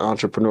days as an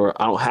entrepreneur,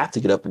 I don't have to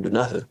get up and do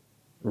nothing,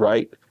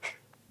 right?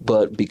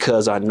 But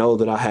because I know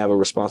that I have a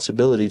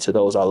responsibility to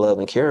those I love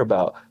and care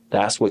about,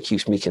 that's what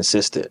keeps me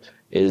consistent,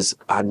 is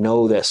I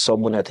know that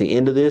someone at the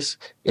end of this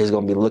is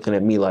going to be looking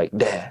at me like,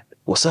 Dad,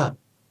 what's up?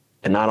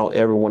 And I don't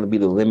ever want to be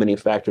the limiting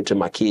factor to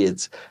my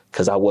kids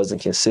because I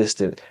wasn't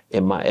consistent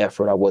in my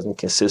effort. I wasn't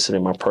consistent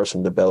in my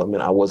personal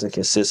development. I wasn't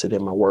consistent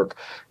in my work.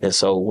 And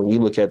so when you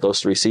look at those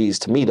 3 C's,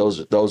 to me,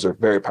 those are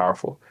very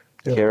powerful.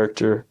 Yeah.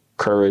 Character,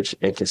 courage,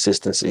 and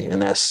consistency.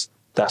 And that's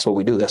what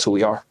we do. That's who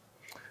we are.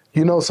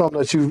 You know, something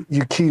that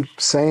you keep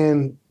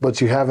saying,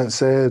 but you haven't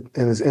said,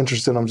 and it's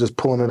interesting, I'm just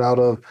pulling it out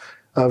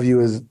of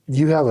you, is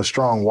you have a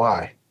strong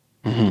why.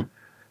 Mm-hmm.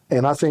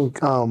 And I think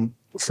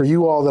for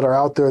you all that are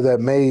out there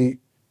that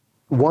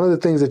one of the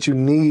things that you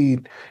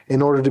need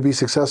in order to be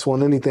successful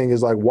in anything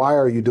is like, why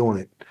are you doing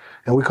it?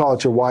 And we call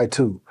it your why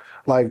too.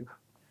 Like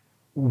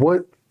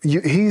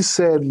he's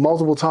said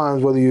multiple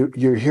times, whether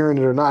you're hearing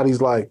it or not, he's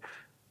like,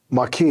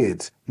 my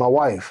kids, my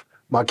wife,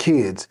 my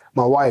kids,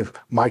 my wife,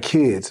 my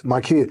kids,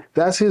 my kid.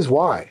 That's his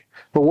why.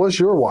 But what's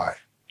your why?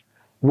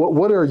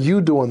 What are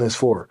you doing this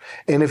for?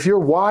 And if your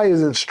why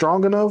isn't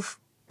strong enough,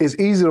 it's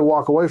easy to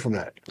walk away from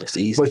that. It's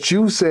easy. But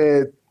you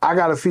said, I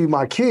got to feed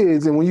my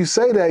kids. And when you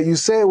say that, you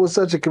say it with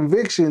such a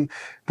conviction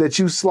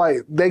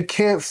that they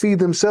can't feed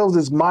themselves.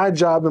 It's my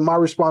job and my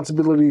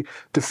responsibility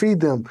to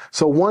feed them.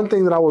 So one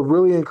thing that I would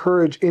really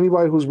encourage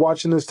anybody who's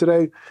watching this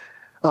today,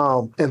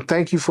 and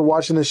thank you for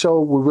watching the show.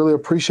 We really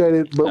appreciate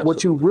it. But Absolutely.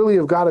 What you really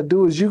have got to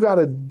do is you got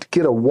to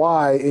get a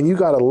why, and you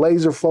got to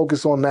laser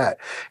focus on that.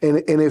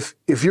 And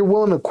if you're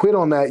willing to quit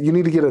on that, you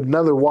need to get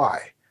another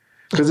why.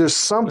 Because there's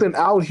something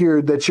out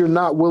here that you're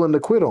not willing to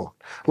quit on.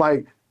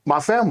 Like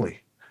my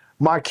family,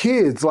 my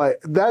kids,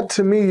 like that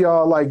to me,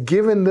 y'all, like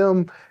giving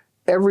them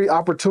every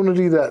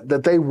opportunity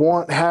that they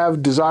want,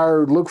 have,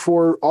 desire, look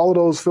for, all of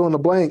those fill in the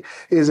blank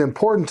is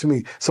important to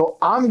me. So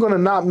I'm going to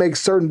not make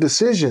certain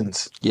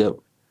decisions. Yep.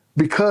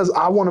 Because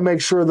I want to make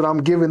sure that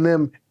I'm giving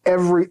them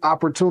every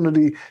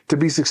opportunity to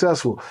be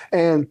successful.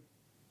 And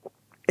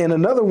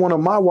another one of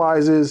my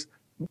whys is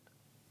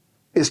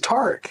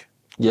Tarek.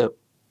 Yep.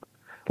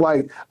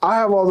 Like, I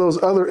have all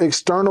those other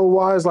external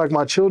whys, like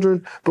my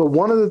children, but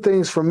one of the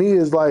things for me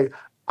is like,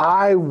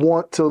 I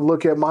want to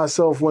look at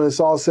myself when it's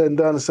all said and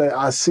done and say,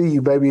 I see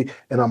you, baby,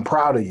 and I'm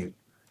proud of you.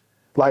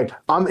 Like,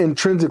 I'm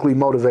intrinsically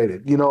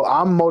motivated. You know,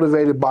 I'm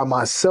motivated by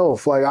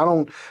myself. Like,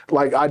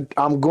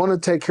 I'm going to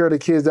take care of the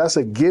kids. That's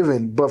a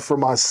given. But for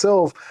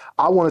myself,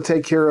 I want to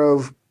take care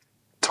of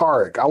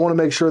Tarek. I want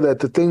to make sure that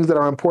the things that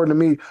are important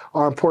to me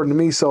are important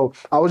to me. So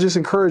I would just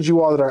encourage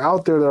you all that are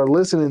out there that are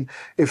listening,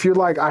 if you're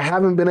like, I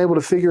haven't been able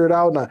to figure it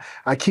out and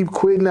I keep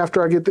quitting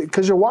after I get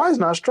because your why is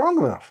not strong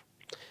enough.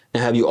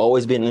 And have you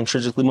always been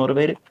intrinsically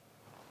motivated?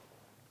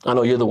 I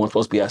know you're the one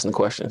supposed to be asking the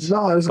questions.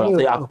 No, it's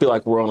good. I feel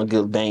like we're on a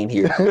good vein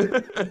here.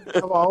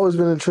 I've always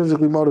been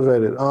intrinsically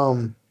motivated.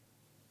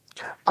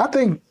 I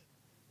think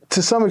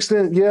to some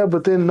extent, yeah,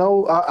 but then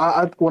no.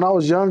 I when I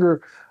was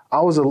younger,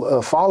 I was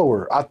a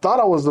follower. I thought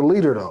I was the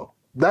leader, though.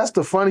 That's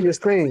the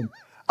funniest thing.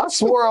 I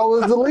swore I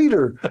was the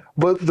leader,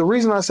 but the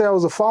reason I say I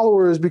was a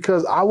follower is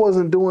because I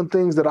wasn't doing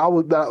things that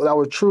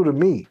were true to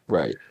me.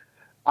 Right.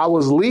 I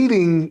was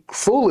leading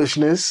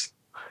foolishness,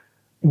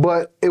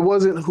 but it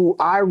wasn't who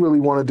I really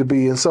wanted to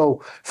be. And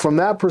so from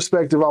that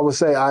perspective, I would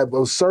say I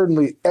was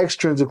certainly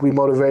extrinsically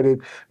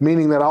motivated,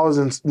 meaning that I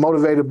was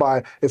motivated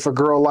by if a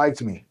girl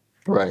liked me.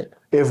 Right.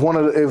 If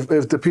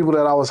if the people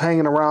that I was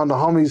hanging around, the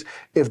homies,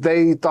 if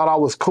they thought I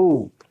was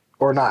cool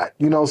or not,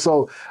 you know.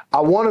 So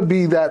I want to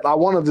be that. I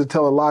wanted to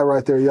tell a lie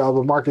right there, y'all,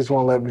 but Marcus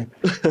won't let me.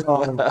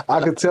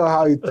 I could tell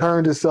how he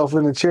turned himself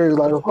in the chair. He was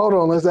like, hold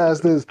on, let's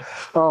ask this.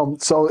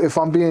 So if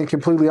I'm being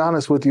completely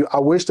honest with you, I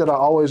wish that I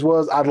always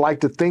was. I'd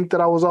like to think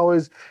that I was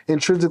always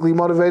intrinsically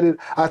motivated.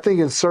 I think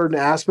in certain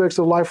aspects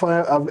of life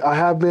I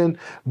have been,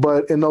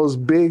 but in those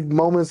big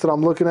moments that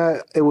I'm looking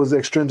at, it was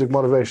extrinsic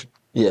motivation.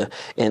 Yeah,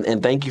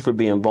 and thank you for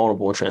being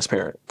vulnerable and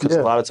transparent. Because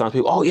a lot of times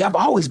people, I've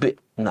always been.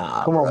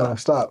 Nah, come on, man,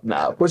 stop.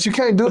 Nah. But you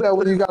can't do that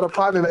when you got a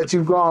partner that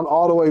you've gone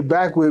all the way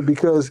back with,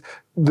 because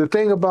the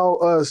thing about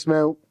us,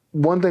 man,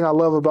 one thing I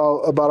love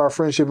about our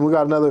friendship, and we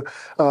got another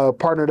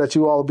partner that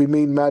you all will be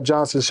meeting, Matt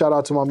Johnson, shout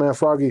out to my man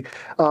Froggy,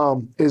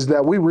 is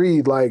that we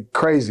read like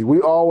crazy.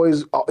 We're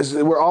always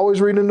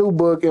reading a new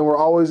book, and we're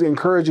always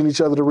encouraging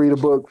each other to read a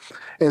book.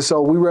 And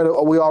so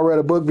we all read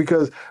a book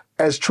because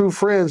as true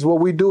friends, what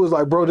we do is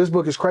like, bro, this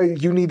book is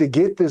crazy. You need to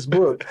get this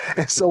book.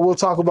 And so we'll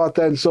talk about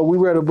that. And so we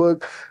read a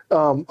book.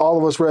 All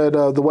of us read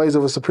The Ways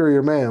of a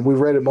Superior Man. We've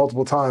read it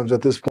multiple times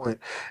at this point.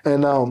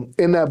 And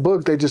in that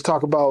book, they just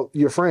talk about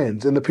your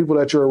friends and the people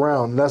that you're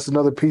around. And that's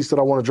another piece that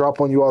I want to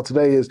drop on you all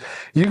today is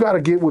you got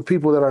to get with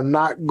people that are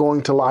not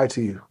going to lie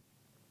to you.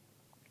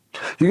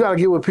 You got to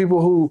get with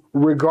people who,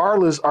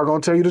 regardless, are going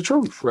to tell you the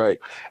truth. Right.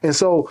 And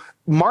so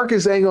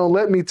Marcus ain't going to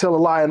let me tell a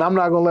lie, and I'm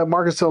not going to let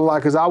Marcus tell a lie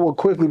because I will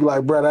quickly be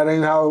like, bro,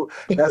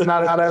 that's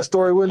not how that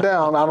story went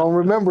down. I don't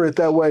remember it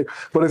that way.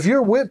 But if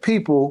you're with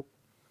people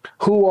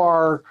who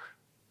are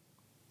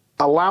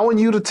allowing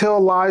you to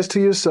tell lies to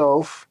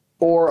yourself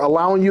or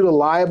allowing you to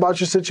lie about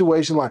your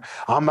situation, like,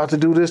 I'm about to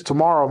do this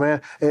tomorrow,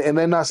 man, and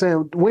they're not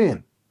saying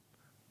when.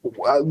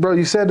 Bro,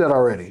 you said that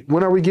already.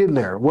 When are we getting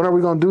there? When are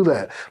we going to do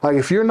that? Like,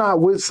 if you're not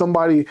with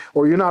somebody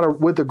or you're not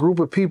with a group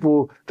of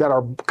people that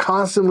are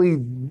constantly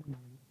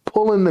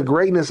pulling the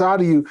greatness out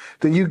of you,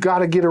 then you got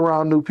to get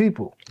around new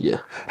people.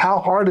 Yeah. How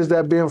hard has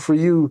that been for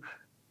you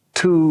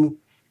to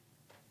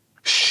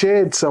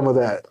shed some of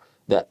that?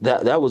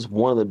 That was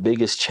one of the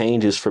biggest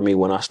changes for me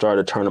when I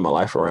started turning my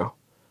life around.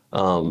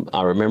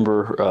 I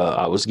remember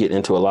I was getting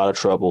into a lot of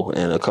trouble,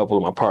 and a couple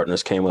of my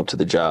partners came up to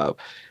the job,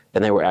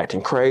 and they were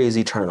acting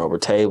crazy, turning over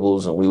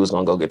tables, and we was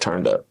going to go get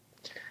turned up.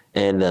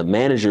 And the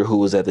manager who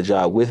was at the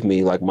job with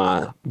me, like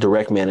my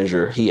direct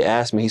manager, he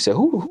asked me, he said,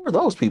 who are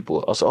those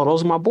people? I said, oh,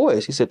 those are my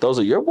boys. He said, those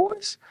are your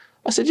boys?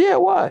 I said, yeah,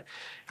 why?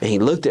 And he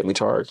looked at me,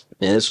 Tarek,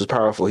 and this was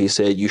powerful. He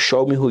said, you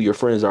show me who your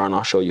friends are, and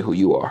I'll show you who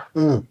you are.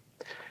 Mm.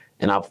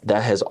 And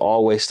that has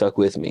always stuck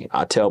with me.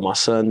 I tell my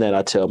son that,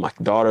 I tell my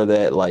daughter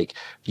that, like,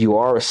 you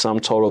are a sum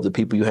total of the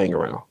people you hang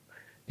around.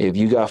 If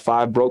you got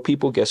 5 broke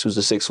people, guess who's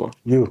the 6th one?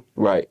 You.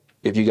 Right.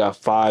 If you got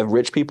 5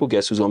 rich people,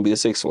 guess who's going to be the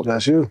 6th one?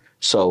 That's you.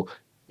 So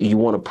you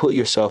want to put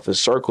yourself in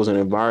circles and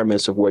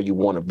environments of where you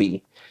want to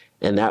be.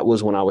 And that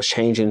was when I was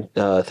changing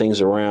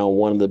things around.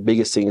 One of the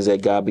biggest things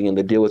that God began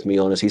to deal with me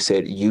on is he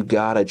said, you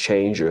got to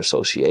change your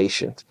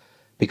associations.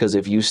 Because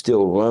if you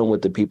still run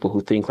with the people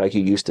who think like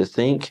you used to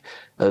think,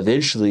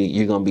 eventually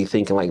you're going to be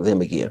thinking like them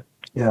again.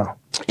 Yeah.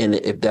 And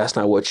if that's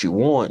not what you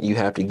want, you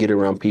have to get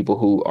around people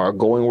who are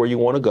going where you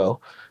want to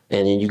go.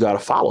 And then you got to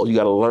follow. You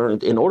got to learn.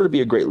 In order to be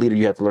a great leader,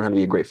 you have to learn how to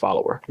be a great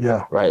follower.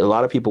 Yeah. Right. A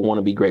lot of people want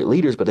to be great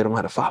leaders, but they don't know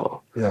how to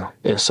follow. Yeah.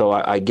 And so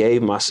I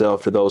gave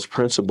myself to those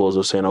principles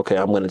of saying, okay,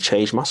 I'm going to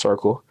change my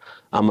circle.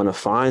 I'm going to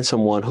find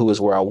someone who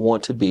is where I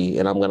want to be,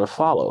 and I'm going to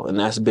follow. And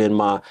that's been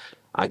my,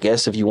 I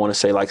guess, if you want to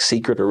say like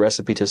secret or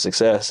recipe to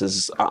success,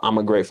 is I'm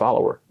a great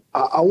follower.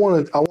 I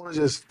want to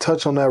just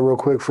touch on that real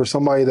quick for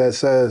somebody that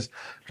says,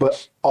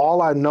 but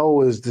all I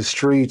know is the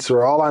streets,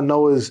 or all I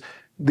know is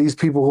these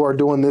people who are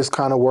doing this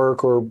kind of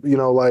work, or, you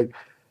know, like,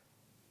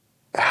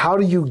 how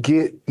do you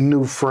get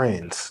new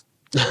friends?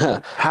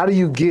 How do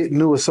you get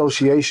new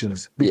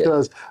associations?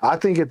 Because I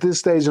think at this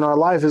stage in our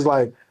life is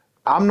like,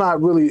 I'm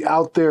not really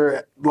out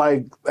there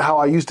like how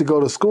I used to go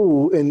to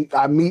school and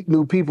I meet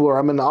new people, or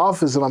I'm in the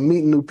office and I'm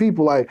meeting new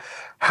people. Like,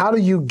 how do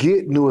you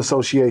get new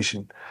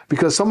association?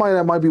 Because somebody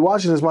that might be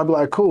watching this might be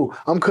like, cool,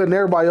 I'm cutting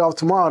everybody off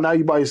tomorrow. Now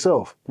you by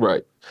yourself.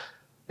 Right.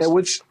 And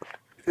which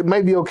it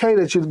may be okay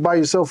that you're by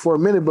yourself for a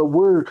minute, but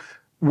we're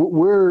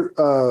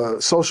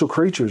social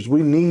creatures.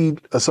 We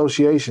need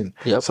association.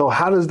 Yep. So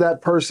how does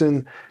that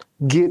person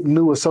get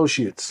new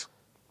associates?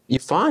 You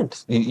find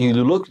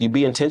you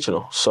be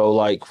intentional. So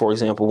like, for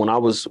example, when I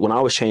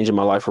was changing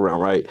my life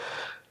around, right,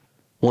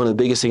 one of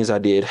the biggest things I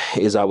did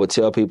is I would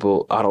tell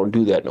people I don't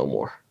do that no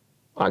more.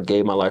 I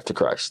gave my life to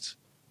Christ.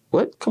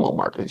 What? Come on,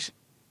 Marcus,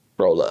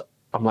 roll up.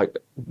 I'm like,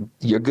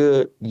 you're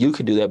good. You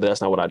can do that, but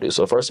that's not what I do.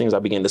 So the first thing is I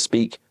began to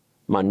speak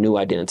my new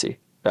identity.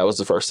 That was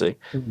the first thing.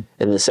 Mm-hmm.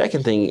 And the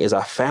second thing is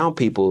I found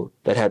people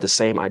that had the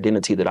same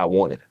identity that I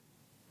wanted,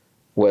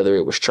 whether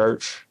it was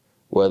church,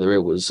 whether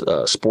it was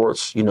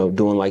sports, you know,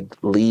 doing like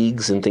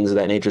leagues and things of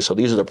that nature. So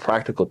these are the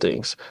practical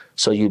things.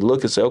 So you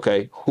look and say,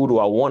 okay, who do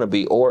I want to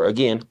be? Or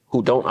again,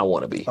 who don't I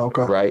want to be?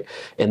 Okay. Right?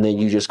 And then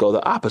you just go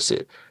the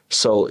opposite.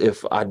 So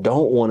if I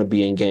don't want to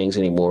be in gangs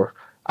anymore,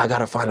 I got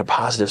to find a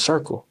positive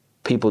circle.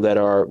 People that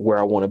are where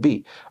I want to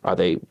be. Are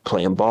they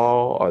playing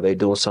ball? Are they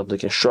doing something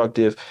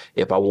constructive?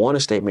 If I want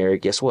to stay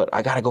married, guess what?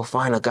 I got to go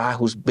find a guy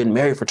who's been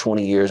married for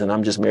 20 years and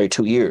I'm just married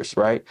 2 years,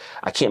 right?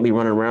 I can't be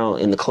running around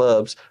in the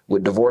clubs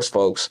with divorced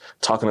folks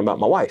talking about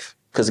my wife.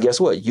 Because guess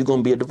what? You're going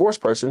to be a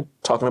divorced person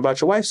talking about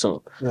your wife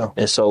soon. Yeah.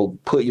 And so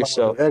put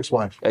yourself... Your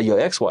ex-wife. Your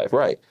ex-wife,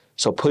 right.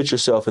 So put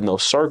yourself in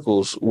those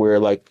circles where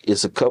like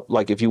it's a couple,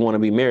 like if you want to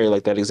be married,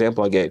 like that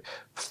example I gave,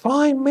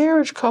 find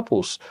marriage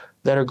couples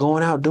that are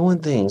going out doing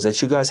things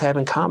that you guys have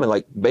in common.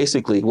 Like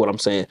basically what I'm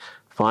saying,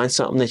 find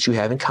something that you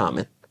have in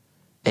common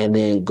and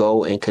then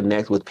go and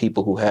connect with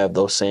people who have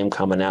those same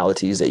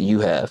commonalities that you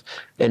have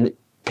and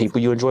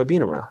people you enjoy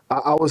being around.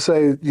 I would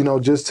say, you know,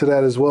 just to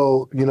that as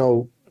well, you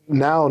know,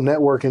 now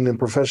networking and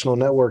professional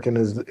networking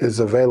is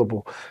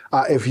available.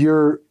 If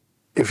you're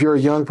a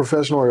young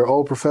professional or you're an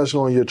old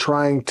professional and you're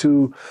trying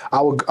to,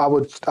 I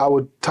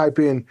would type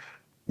in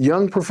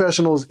young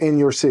professionals in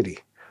your city.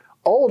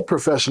 old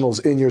professionals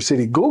in your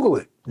city. Google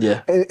it.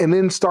 Yeah. And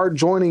then start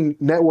joining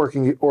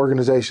networking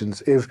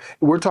organizations. If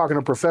we're talking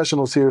to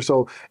professionals here,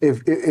 so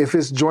if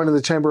it's joining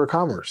the Chamber of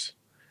Commerce,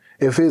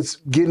 if it's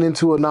getting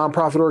into a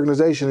nonprofit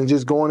organization and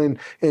just going in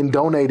and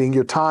donating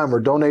your time or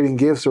donating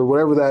gifts or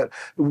whatever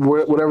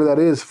that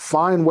is,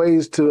 find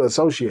ways to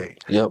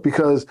associate. Yep.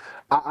 Because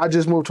I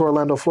just moved to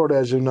Orlando, Florida,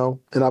 as you know,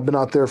 and I've been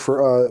out there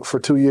for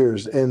 2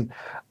 years, and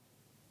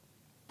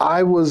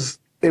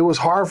it was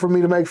hard for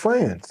me to make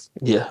friends.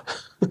 Yeah.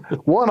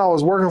 One, I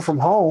was working from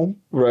home.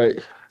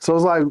 Right. So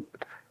it's like,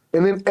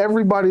 and then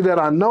everybody that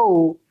I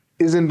know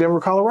is in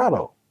Denver,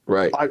 Colorado.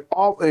 Right. Like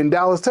all in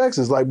Dallas,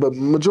 Texas. Like, but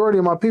majority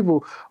of my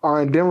people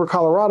are in Denver,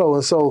 Colorado.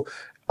 And so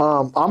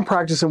I'm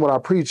practicing what I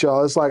preach,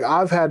 y'all. It's like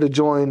I've had to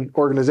join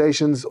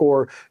organizations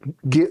or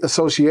get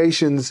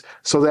associations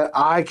so that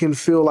I can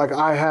feel like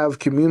I have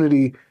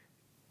community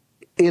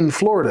in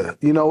Florida,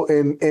 you know,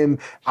 and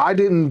I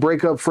didn't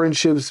break up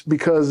friendships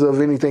because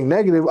of anything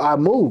negative. I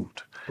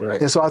moved.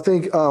 Right. And so I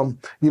think,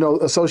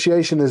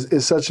 association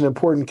is such an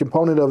important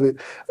component of it.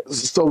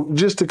 So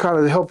just to kind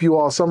of help you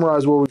all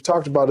summarize what we've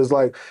talked about is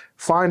like,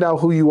 find out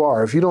who you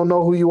are. If you don't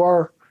know who you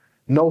are,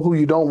 know who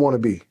you don't want to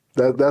be.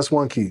 That's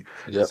one key.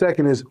 Yep.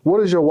 Second is,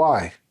 what is your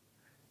why?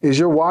 Is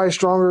your why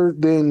stronger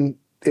than,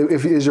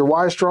 is your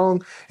why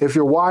strong? If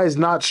your why is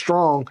not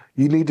strong,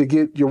 you need to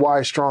get your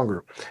why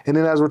stronger. And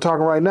then as we're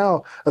talking right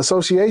now,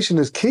 association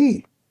is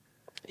key.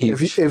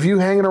 If you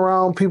hanging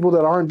around people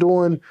that aren't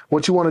doing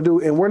what you want to do,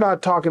 and we're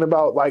not talking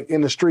about like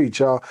in the streets,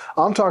 y'all.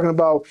 I'm talking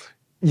about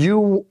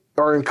you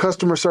are in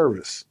customer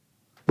service,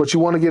 but you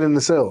want to get into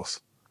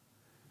sales.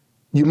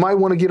 You might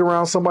want to get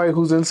around somebody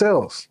who's in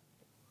sales.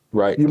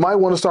 Right. You might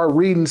want to start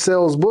reading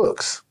sales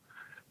books.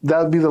 That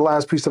would be the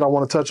last piece that I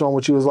want to touch on,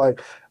 which was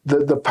like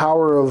the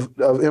power of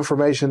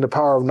information, the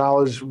power of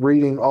knowledge,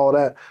 reading, all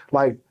that.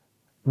 Like,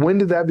 when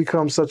did that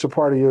become such a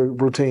part of your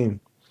routine?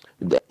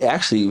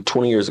 Actually,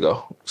 20 years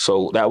ago.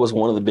 So that was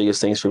one of the biggest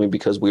things for me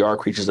because we are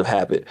creatures of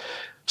habit.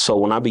 So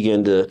when I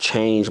began to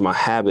change my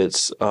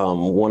habits,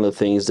 one of the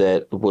things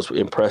that was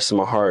impressed in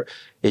my heart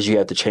is you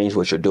have to change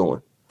what you're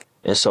doing.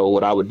 And so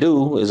what I would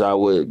do is I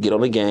would get on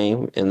the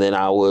game and then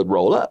I would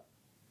roll up.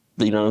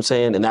 You know what I'm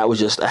saying? And that was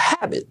just a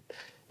habit.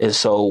 And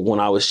so when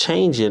I was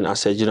changing, I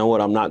said, you know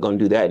what, I'm not going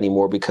to do that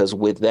anymore because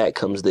with that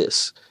comes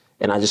this.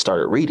 And I just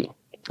started reading.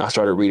 I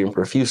started reading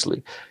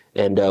profusely.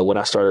 And when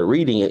I started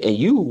reading it, and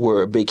you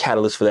were a big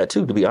catalyst for that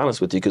too, to be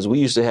honest with you, because we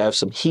used to have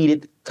some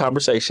heated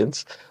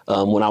conversations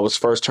when I was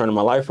first turning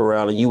my life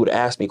around, and you would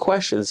ask me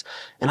questions,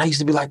 and I used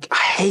to be like, I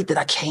hate that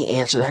I can't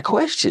answer that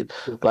question.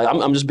 Like,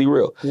 I'm just be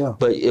real. Yeah.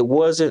 But it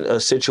wasn't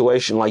a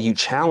situation like you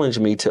challenged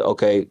me to,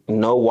 okay,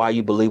 know why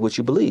you believe what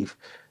you believe.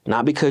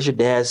 Not because your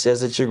dad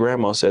says it, your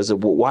grandma says it.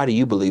 Well, why do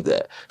you believe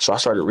that? So I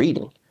started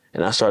reading.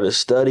 And I started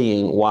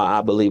studying why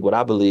I believe what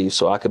I believe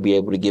so I could be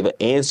able to give an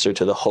answer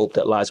to the hope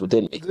that lies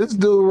within me. This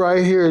dude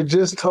right here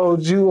just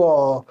told you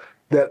all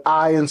that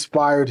I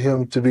inspired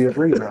him to be a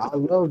reader. I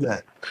love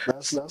that.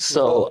 That's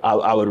so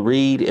I would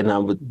read and I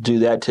would do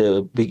that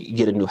to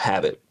get a new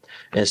habit.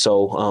 And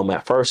so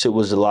at first it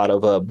was a lot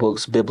of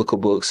books, biblical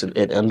books, and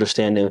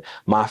understanding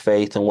my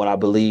faith and what I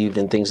believed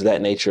and things of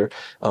that nature.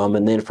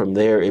 And then from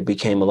there, it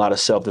became a lot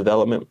of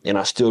self-development. And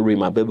I still read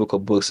my biblical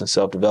books and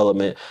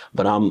self-development,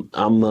 but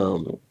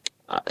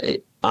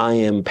I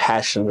am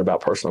passionate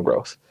about personal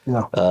growth.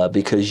 Yeah.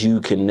 Because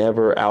you can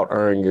never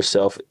out-earn your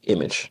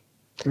self-image.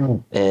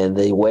 And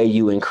the way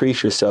you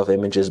increase your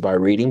self-image is by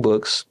reading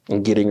books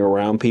and getting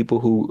around people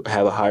who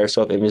have a higher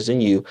self-image than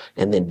you,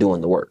 and then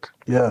doing the work.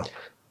 Yeah.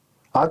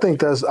 I think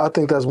that's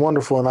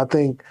wonderful. And I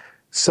think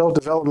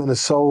self-development is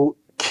so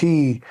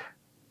key.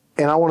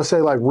 And I want to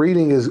say, like,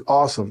 reading is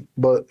awesome,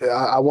 but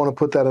I want to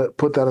put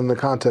that in the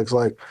context.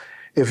 Like,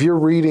 if you're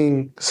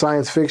reading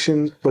science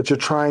fiction, but you're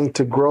trying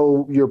to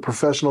grow your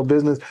professional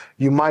business,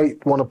 you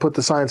might want to put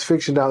the science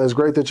fiction down. It's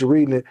great that you're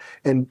reading it,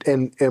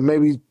 and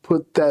maybe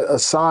put that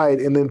aside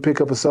and then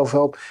pick up a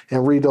self-help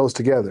and read those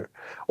together.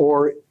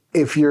 Or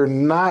if you're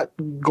not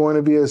going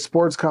to be a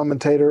sports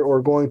commentator or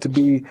going to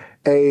be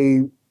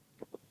a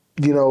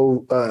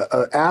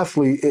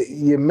athlete,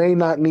 you may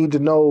not need to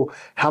know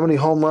how many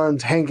home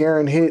runs Hank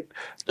Aaron hit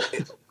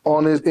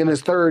in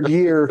his third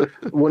year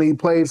when he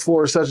played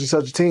for such and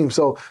such a team.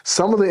 So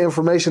some of the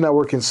information that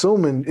we're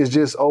consuming is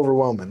just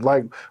overwhelming.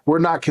 Like, we're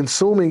not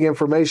consuming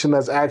information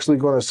that's actually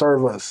going to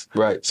serve us.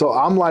 Right. So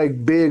I'm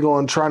like big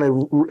on trying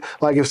to,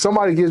 like, if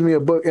somebody gives me a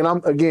book,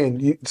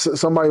 and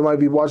somebody might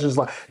be watching this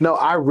like, no,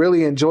 I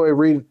really enjoy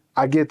reading.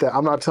 I get that.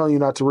 I'm not telling you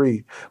not to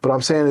read. But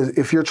I'm saying is,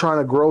 if you're trying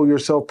to grow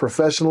yourself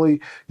professionally,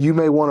 you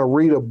may want to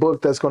read a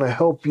book that's going to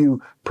help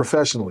you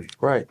professionally.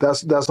 Right.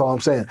 That's all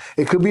I'm saying.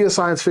 It could be a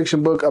science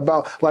fiction book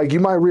about, like, you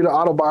might read an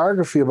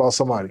autobiography about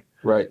somebody.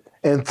 Right.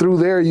 And through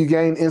there, you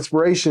gain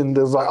inspiration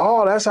that's like,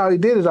 oh, that's how he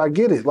did it. I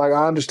get it. Like,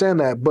 I understand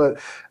that. But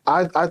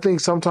I think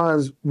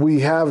sometimes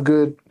we have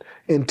good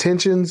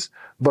intentions,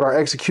 but our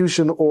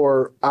execution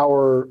or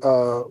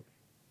our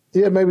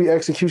maybe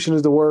execution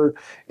is the word,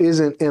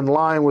 isn't in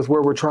line with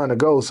where we're trying to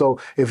go. So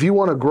if you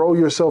want to grow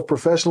yourself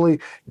professionally,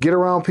 get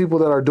around people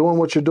that are doing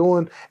what you're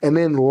doing and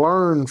then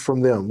learn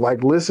from them.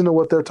 Like listen to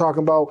what they're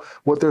talking about,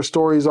 what their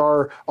stories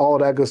are, all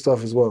of that good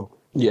stuff as well.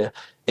 Yeah.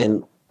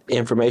 And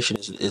information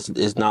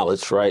is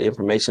knowledge, right?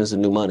 Information is the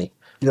new money.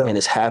 Yeah. And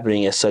it's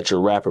happening at such a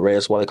rapid rate.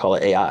 That's why they call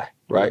it AI,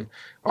 right?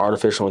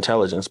 Artificial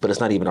intelligence, but it's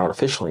not even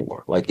artificial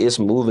anymore. Like it's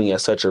moving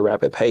at such a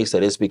rapid pace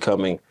that it's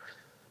becoming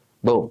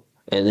boom.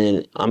 And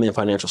then I'm in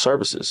financial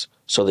services.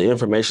 So the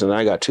information that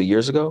I got 2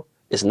 years ago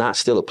is not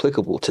still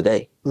applicable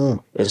today.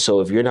 And so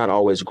if you're not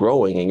always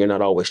growing and you're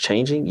not always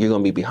changing, you're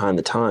going to be behind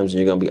the times and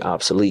you're going to be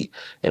obsolete.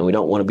 And we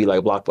don't want to be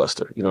like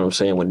Blockbuster. You know what I'm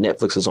saying? When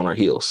Netflix is on our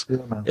heels. Yeah,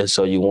 man. And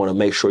so you want to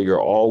make sure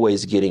you're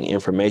always getting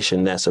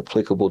information that's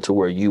applicable to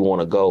where you want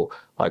to go.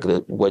 Like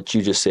what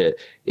you just said,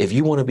 if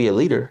you want to be a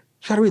leader,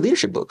 you got to read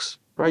leadership books,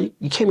 right?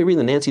 You can't be reading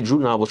the Nancy Drew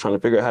novels trying to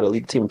figure out how to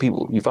lead a team of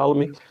people. You follow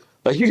me?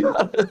 Like you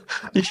gotta,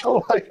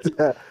 like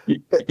that.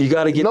 you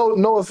gotta get.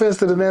 No offense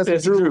to the Nancy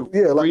Drew.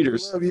 Yeah, like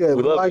readers. We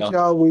love like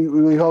y'all.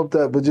 We hope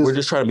that, but we're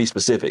just trying to be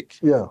specific.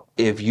 Yeah.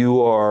 If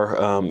you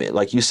are,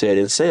 like you said,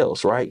 in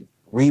sales, right?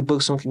 Read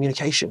books on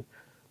communication.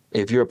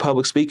 If you're a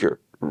public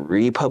speaker,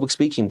 read public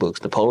speaking books.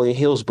 Napoleon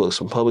Hill's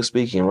books on public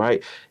speaking,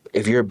 right?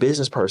 If you're a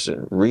business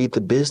person, read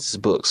the business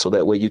books so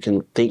that way you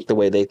can think the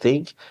way they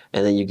think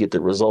and then you get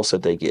the results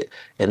that they get.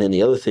 And then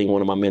the other thing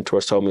one of my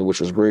mentors told me, which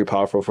was very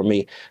powerful for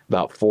me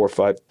about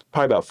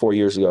 4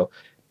 years ago,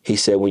 he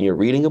said, when you're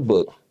reading a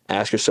book,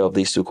 ask yourself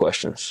these two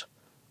questions.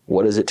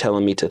 What is it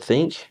telling me to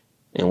think?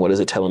 And what is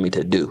it telling me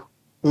to do?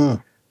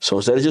 So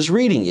instead of just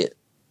reading it,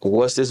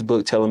 what's this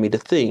book telling me to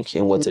think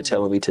and what's it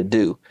telling me to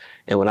do?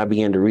 And when I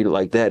began to read it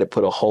like that, it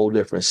put a whole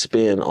different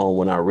spin on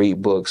when I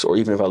read books or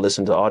even if I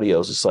listen to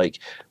audios. It's like,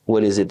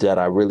 what is it that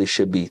I really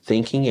should be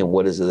thinking and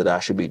what is it that I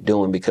should be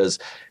doing? Because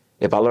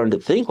if I learn to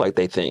think like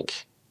they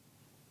think,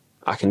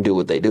 I can do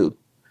what they do.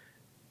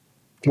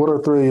 What are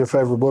 3 of your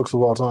favorite books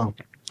of all time?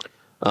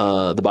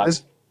 The Bible.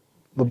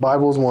 The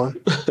Bible's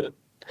one.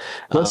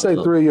 Let's say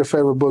 3 of your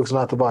favorite books,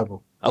 not the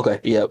Bible. Okay,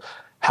 yep.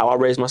 How I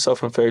Raised Myself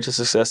from Failure to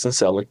Success and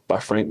Selling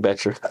by Frank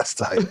Betcher. That's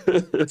tight.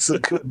 It's a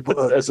good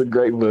book. That's a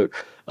great book.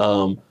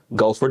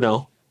 Go for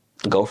No.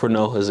 Go for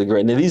No is a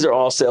great. Now these are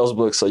all sales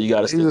books, so you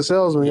got to. He's a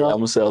salesman, yeah, y'all.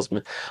 I'm a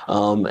salesman.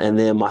 And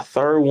then my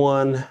third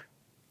one,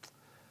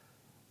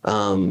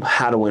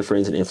 How to Win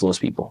Friends and Influence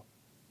People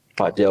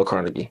by Dale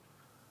Carnegie.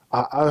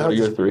 What are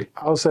your 3?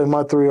 I would say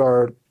my 3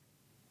 are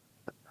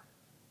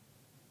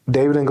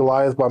David and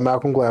Goliath by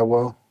Malcolm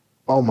Gladwell.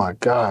 Oh my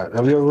God.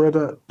 Have you ever read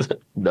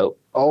that? Nope.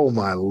 Oh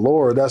my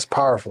Lord, that's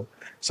powerful.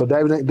 So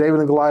David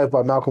and Goliath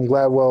by Malcolm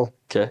Gladwell.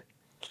 Okay.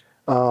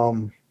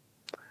 The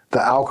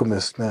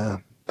Alchemist,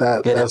 man.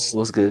 That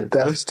was good.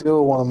 That's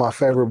still one of my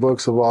favorite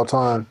books of all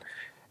time.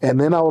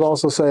 And then I would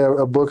also say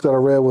a book that I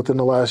read within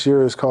the last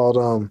year is called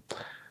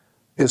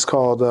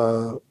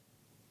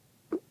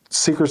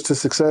Secrets to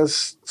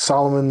Success,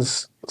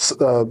 Solomon's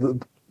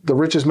the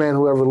richest man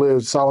who ever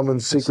lived,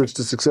 Solomon's Secrets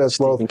to Success,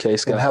 Wealth,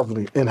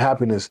 and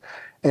Happiness.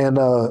 And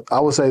I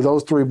would say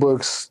those 3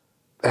 books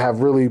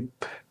have really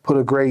put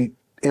a great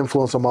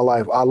influence on my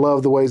life. I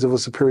love The Ways of a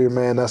Superior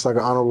Man. That's like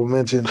an honorable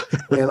mention.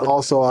 And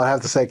also I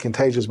have to say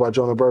Contagious by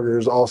Jonah Berger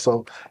is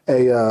also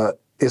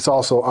it's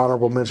also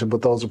honorable mention,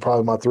 but those are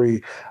probably my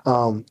 3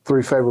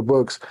 favorite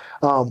books.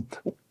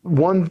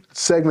 One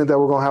segment that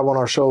we're going to have on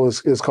our show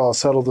is called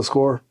Settle the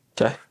Score.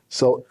 Okay.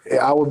 So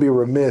I would be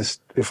remiss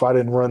if I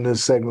didn't run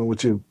this segment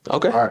with you.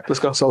 Okay. All right. Let's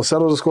go. So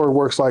Settle the Score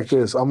works like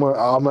this. I'm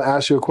gonna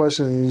ask you a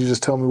question and you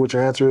just tell me what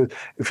your answer is.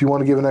 If you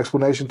want to give an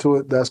explanation to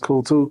it, that's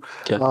cool too.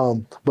 Okay.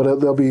 But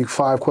there'll be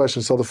 5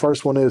 questions. So the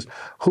first one is,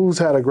 who's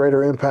had a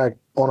greater impact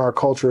on our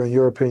culture in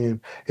your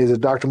opinion? Is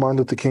it Dr. Martin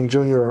Luther King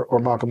Jr. or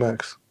Malcolm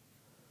X?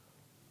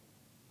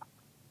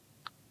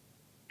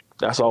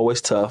 That's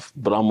always tough,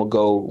 but I'm going to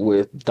go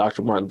with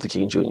Dr. Martin Luther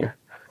King Jr.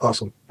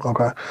 Awesome.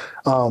 Okay.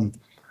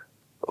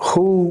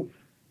 Who?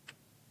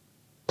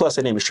 Plus,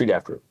 they named a street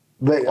after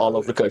him all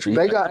over the country.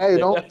 They got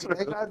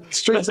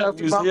streets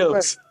after Malcolm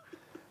X.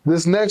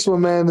 This next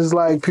one, man, is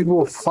like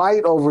people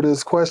fight over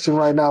this question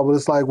right now, but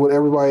it's like what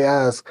everybody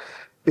asks: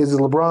 is it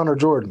LeBron or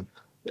Jordan?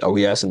 Are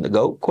we asking the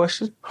GOAT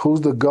question?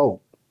 Who's the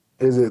GOAT?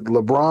 Is it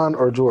LeBron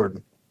or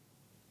Jordan?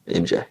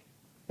 MJ.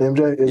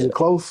 MJ? Is it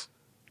close?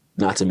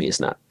 Not to me, it's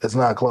not. It's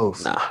not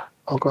close. Nah.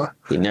 Okay.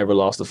 He never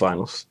lost the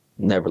finals.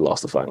 Never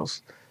lost the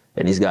finals.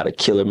 And he's got a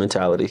killer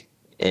mentality.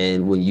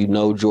 And when you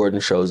know Jordan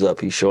shows up,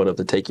 he's showing up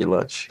to take your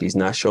lunch. He's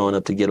not showing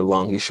up to get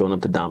along. He's showing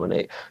up to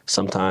dominate.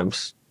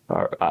 Sometimes,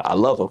 I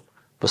love him,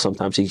 but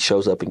sometimes he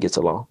shows up and gets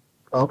along.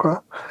 Okay.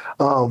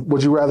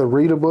 Would you rather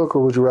read a book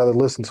or would you rather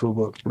listen to a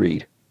book?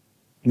 Read.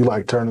 You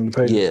like turning the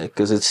page? Yeah,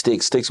 because it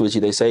sticks with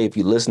you. They say if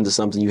you listen to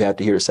something, you have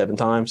to hear it 7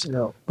 times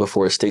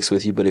before it sticks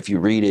with you. But if you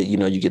read it,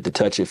 you get to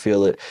touch it,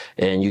 feel it,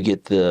 and you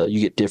get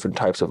different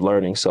types of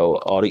learning.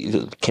 So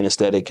audio,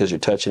 kinesthetic, because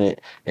you're touching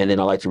it, and then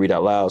I like to read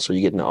out loud, so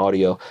you're getting the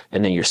audio,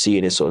 and then you're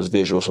seeing it, so it's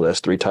visual. So that's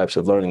 3 types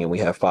of learning, and we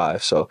have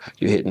 5. So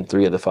you're hitting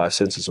 3 of the 5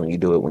 senses when you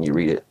do it, when you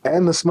read it.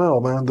 And the smell,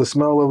 man. The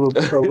smell of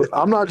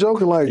I'm not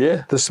joking. Like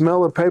the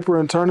smell of paper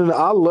and turning it.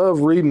 I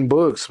love reading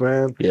books,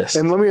 man. Yes.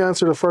 And let me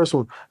answer the first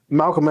one.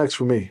 Malcolm X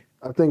for me.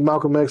 I think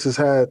Malcolm X has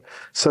had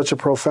such a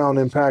profound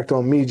impact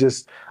on me.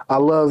 I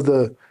love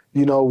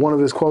one of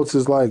his quotes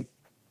is like,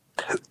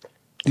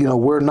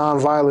 we're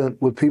nonviolent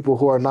with people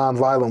who are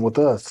nonviolent with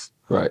us.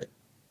 Right.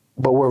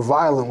 But we're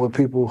violent with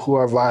people who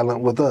are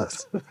violent with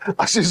us.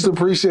 I just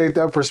appreciate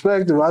that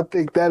perspective. I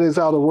think that is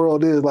how the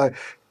world is. Like,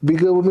 be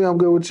good with me, I'm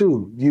good with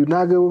you. You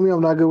not good with me,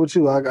 I'm not good with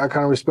you. I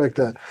kind of respect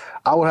that.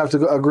 I would have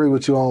to agree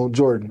with you on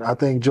Jordan. I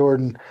think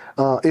Jordan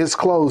is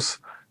close.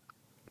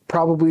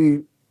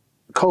 Probably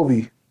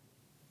Kobe.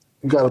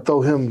 You got to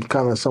throw him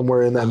kind of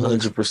somewhere in that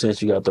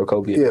 100%. You got to throw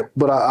Kobe in. Yeah,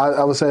 but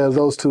I would say of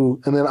those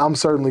two, and then I'm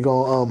certainly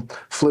going to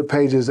flip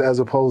pages as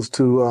opposed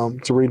to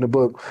reading a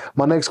book.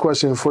 My next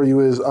question for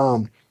you is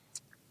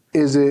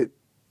it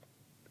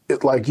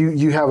like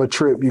you have a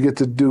trip, you get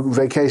to do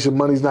vacation,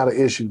 money's not an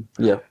issue.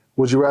 Yeah.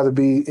 Would you rather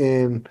be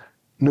in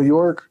New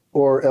York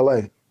or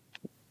L.A.?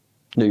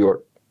 New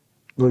York.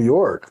 New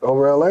York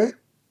over L.A.?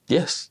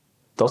 Yes.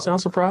 Don't sound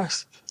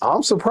surprised.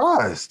 I'm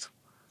surprised.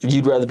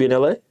 You'd rather be in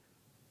L.A.?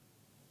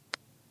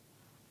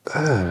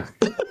 Let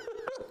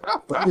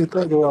me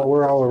think about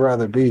where I would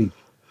rather be.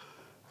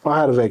 If I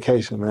had a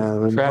vacation,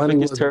 man.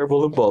 Traffic is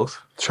terrible in both.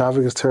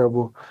 Traffic is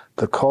terrible.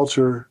 The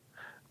culture,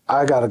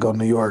 I got to go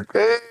New York.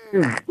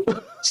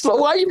 So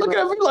why are you looking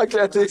at me like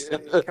that?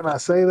 Can I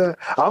say that?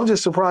 I'm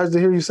just surprised to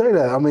hear you say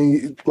that. I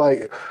mean,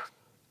 like, it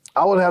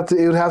would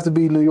have to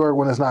be New York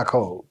when it's not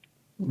cold.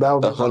 That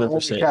would be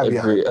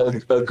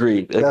 100%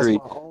 agree.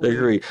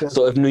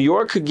 So if New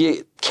York could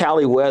get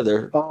Cali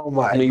weather,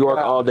 New York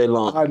all day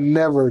long. I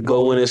never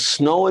go. But when it's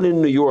snowing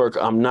in New York,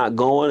 I'm not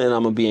going, and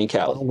I'm gonna be in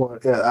Cali.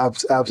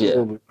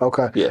 Absolutely. Yeah.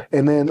 Okay. Yeah.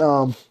 And then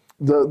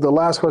the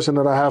last question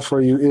that I have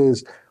for you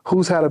is,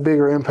 who's had a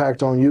bigger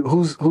impact on you?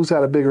 Who's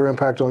had a bigger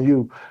impact on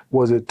you?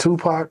 Was it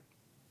Tupac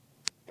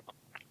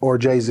or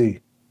Jay-Z?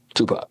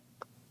 Tupac.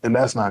 And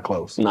that's not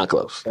close. Not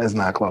close. That's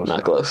not close.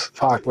 Not close.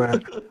 Pac,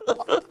 man.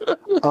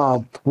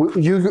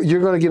 You're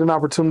going to get an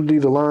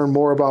opportunity to learn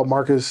more about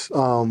Marcus,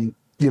 as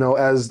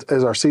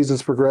our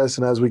seasons progress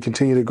and as we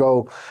continue to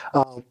go.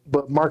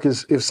 But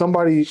Marcus, if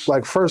somebody,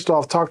 like, first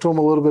off, talk to them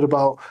a little bit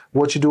about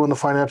what you do in the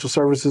financial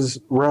services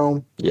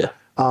realm. Yeah.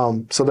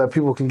 So that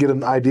people can get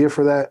an idea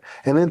for that.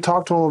 And then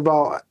talk to them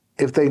about,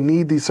 if they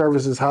need these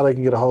services, how they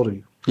can get a hold of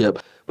you. Yep.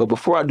 But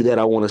before I do that,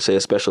 I want to say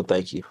a special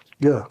thank you.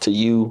 Yeah. To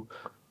you,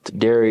 to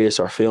Darius,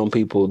 our film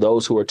people,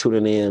 those who are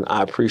tuning in.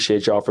 I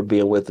appreciate y'all for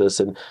being with us,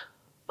 and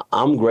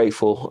I'm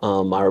grateful.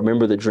 I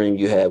remember the dream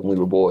you had when we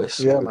were boys,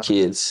 we were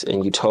kids,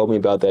 and you told me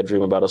about that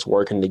dream, about us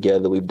working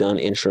together. We've done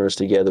insurance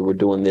together. We're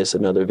doing this,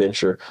 another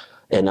venture.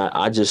 And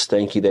I just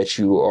thank you that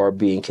you are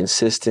being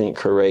consistent,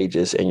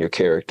 courageous, and your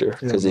character.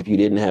 Because if you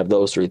didn't have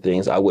those 3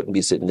 things, I wouldn't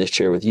be sitting in this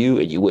chair with you,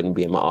 and you wouldn't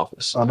be in my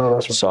office. I know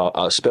that's right. So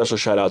a special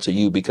shout out to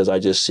you, because I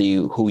just see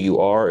who you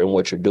are and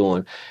what you're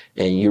doing.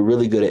 And you're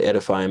really good at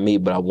edifying me,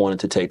 but I wanted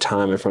to take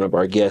time in front of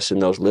our guests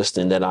and those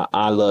listening that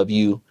I love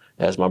you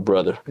as my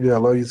brother. Yeah, I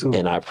love you too.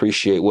 And I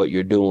appreciate what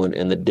you're doing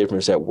and the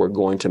difference that we're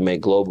going to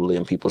make globally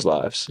in people's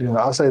lives. Yeah,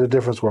 I'll say the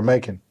difference we're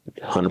making.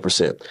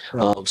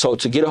 100%. So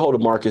to get a hold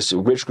of Marcus,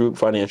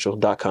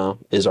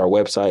 richgroupfinancial.com is our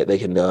website. They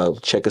can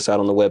check us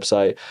out on the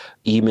website.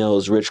 Email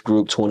is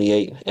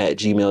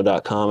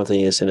richgroup28@gmail.com if they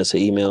need to send us an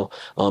email.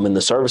 And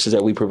the services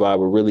that we provide,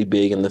 we're really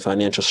big in the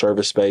financial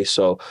service space.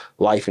 So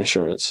life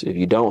insurance, if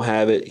you don't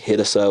have it, hit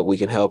us up. We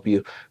can help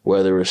you,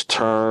 whether it's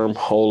term,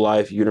 whole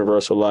life,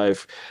 universal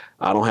life.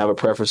 I don't have a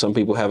preference. Some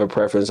people have a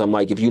preference. I'm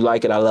like, if you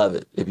like it, I love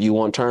it. If you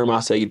want term,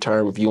 I'll say you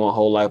term. If you want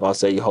whole life, I'll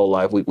say you whole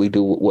life. We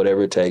do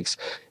whatever it takes.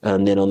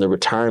 And then on the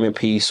retirement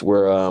piece,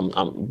 where I'm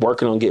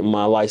working on getting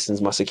my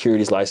license, my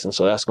securities license.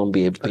 So that's going to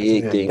be a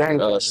big thing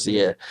for us.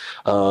 Yeah.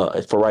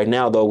 For right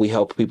now, though, we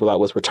help people out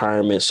with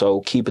retirement.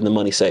 So keeping the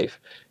money safe.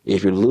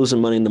 If you're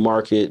losing money in the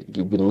market,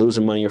 you've been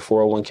losing money in your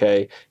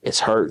 401k, it's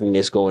hurting,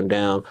 it's going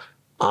down.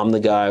 I'm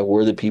the guy,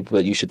 we're the people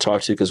that you should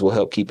talk to, because we'll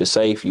help keep it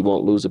safe. You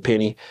won't lose a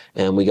penny.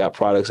 And we got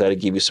products that'll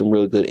give you some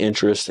really good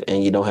interest,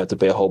 and you don't have to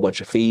pay a whole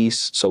bunch of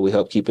fees. So we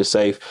help keep it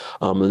safe.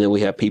 And then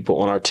we have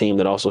people on our team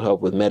that also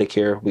help with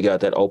Medicare. We got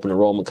that open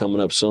enrollment coming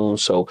up soon.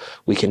 So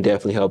we can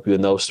definitely help you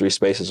in those 3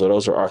 spaces. So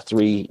those are our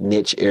 3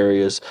 niche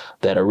areas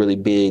that are really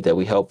big that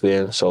we help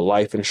in. So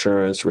life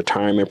insurance,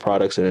 retirement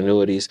products and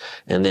annuities,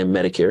 and then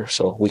Medicare.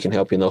 So we can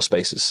help you in those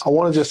spaces. I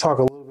want to just talk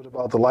a little bit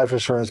about the life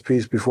insurance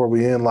piece before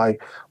we end.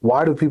 Like,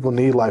 why do people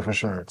need life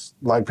insurance?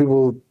 Like,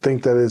 people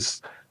think that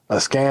it's a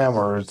scam,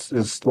 or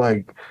it's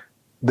like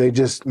they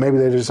just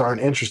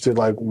aren't interested.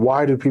 Like,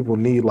 why do people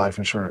need life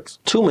insurance?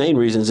 2 main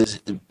reasons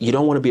is you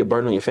don't want to be a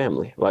burden on your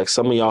family. Like,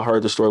 some of y'all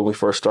heard the story when we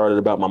first started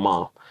about my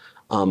mom.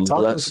 Talk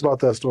to us about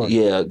that story.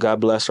 Yeah, God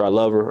bless her. I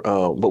love her.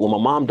 But when my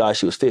mom died,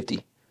 she was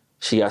 50.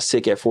 She got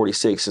sick at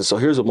 46. And so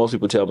here's what most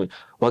people tell me.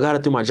 Well, I got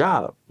it through my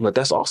job. I'm like,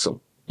 that's awesome.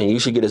 And you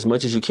should get as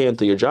much as you can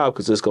through your job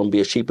because it's going to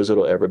be as cheap as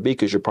it'll ever be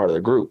because you're part of the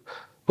group.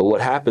 But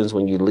what happens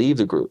when you leave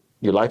the group?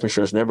 Your life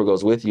insurance never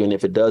goes with you. And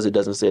if it does, it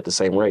doesn't stay at the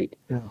same rate.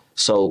 Yeah.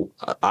 So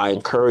I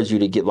encourage you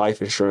to get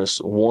life insurance,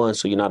 one,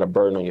 so you're not a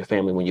burden on your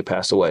family when you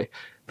pass away.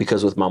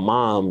 Because with my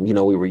mom, we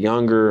were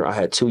younger. I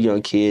had 2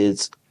 young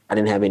kids. I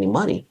didn't have any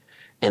money.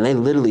 And they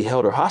literally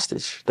held her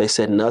hostage. They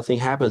said nothing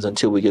happens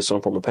until we get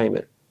some form of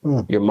payment.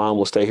 Your mom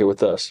will stay here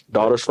with us.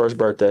 Daughter's first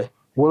birthday.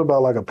 What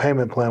about like a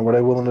payment plan? Were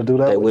they willing to do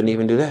that? They wouldn't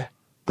even do that.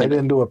 They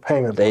didn't do a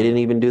payment plan. They didn't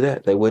even do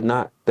that. They would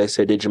not. They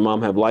said, did your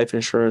mom have life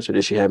insurance or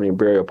did she have any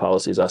burial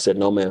policies? I said,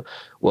 no, ma'am.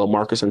 Well,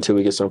 Marcus, until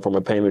we get some form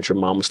of payment, your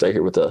mom will stay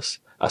here with us.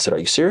 I said, are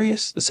you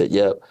serious? They said,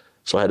 yep.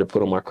 So I had to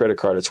put on my credit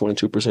card a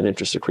 22%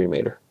 interest to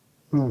cremate her.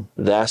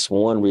 That's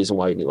one reason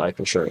why you need life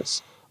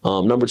insurance.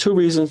 Number 2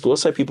 reasons,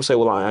 let's say people say,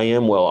 well, I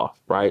am well off,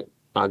 right?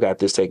 I got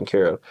this taken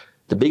care of.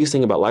 The biggest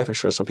thing about life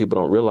insurance some people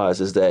don't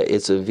realize is that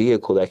it's a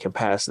vehicle that can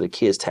pass to the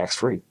kids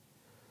tax-free.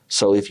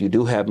 So if you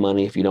do have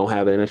money, if you don't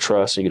have it in a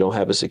trust and you don't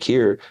have it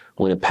secured,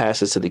 when it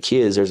passes to the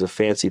kids, there's a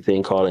fancy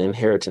thing called an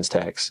inheritance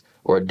tax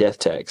or a death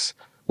tax,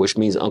 which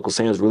means Uncle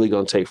Sam's really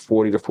going to take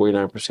 40 to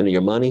 49% of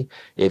your money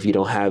if you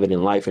don't have it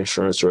in life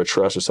insurance or a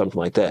trust or something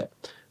like that.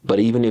 But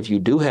even if you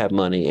do have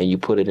money and you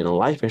put it in a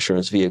life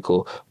insurance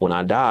vehicle, when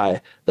I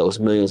die, those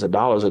millions of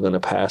dollars are going to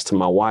pass to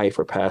my wife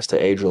or pass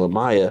to Adriel and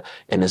Maya.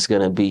 And it's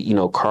going to be,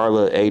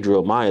 Carla,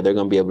 Adriel, Maya, they're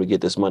going to be able to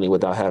get this money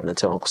without having to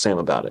tell Uncle Sam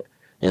about it.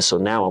 And so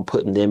now I'm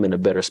putting them in a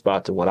better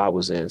spot than what I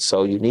was in.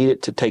 So you need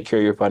it to take care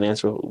of your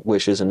financial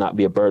wishes and not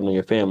be a burden on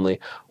your family.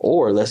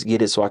 Or let's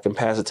get it so I can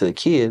pass it to the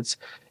kids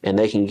and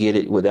they can get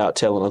it without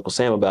telling Uncle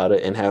Sam about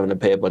it and having to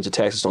pay a bunch of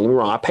taxes. Don't get me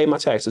wrong, I pay my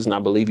taxes and I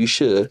believe you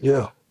should.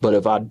 Yeah. But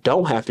if I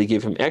don't have to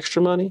give him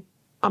extra money,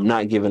 I'm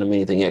not giving him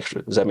anything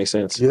extra. Does that make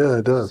sense? Yeah,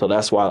 it does. So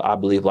that's why I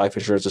believe life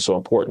insurance is so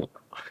important.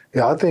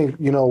 Yeah, I think,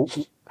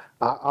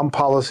 I'm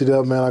policied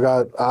up, man.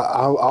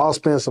 I'll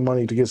spend some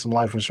money to get some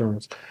life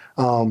insurance.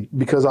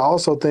 Because I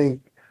also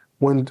think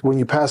when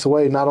you pass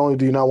away, not only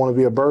do you not want to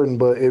be a burden,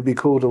 but it'd be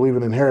cool to leave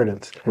an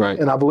inheritance. Right.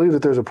 And I believe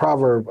that there's a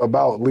proverb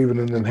about leaving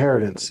an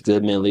inheritance.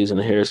 Good man leaves an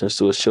inheritance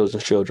to his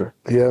children's children.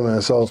 Yeah,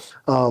 man. So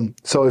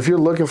if you're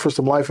looking for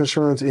some life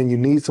insurance and you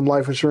need some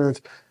life insurance,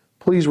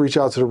 please reach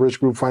out to the Rich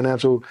Group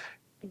Financial.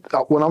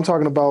 When I'm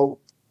talking about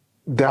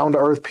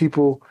down-to-earth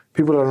people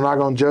that are not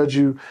going to judge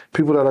you,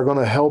 people that are going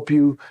to help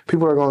you,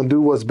 people that are going to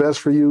do what's best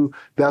for you.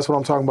 That's what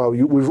I'm talking about.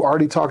 We've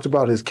already talked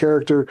about his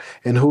character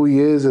and who he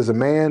is as a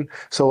man.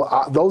 So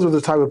those are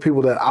the type of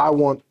people that I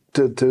want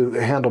to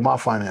handle my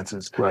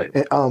finances. Right.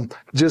 And,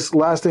 just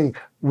last thing,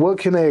 what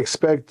can they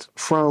expect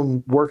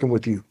from working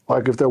with you?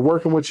 Like if they're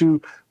working with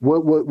you,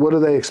 what do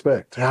they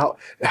expect?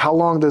 How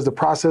long does the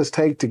process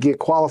take to get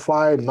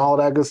qualified and all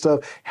that good stuff?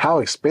 How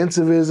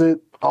expensive is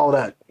it? All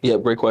that. Yeah,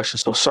 great question.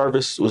 So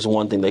service was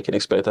one thing they can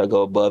expect. I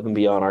go above and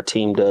beyond. Our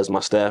team does, my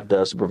staff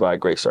does, to provide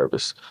great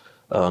service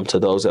to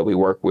those that we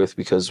work with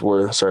because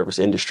we're in the service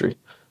industry.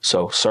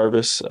 So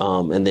service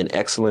and then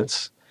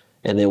excellence.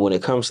 And then when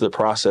it comes to the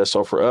process,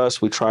 so for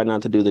us, we try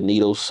not to do the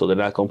needles, so they're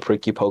not going to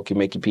prick you, poke you,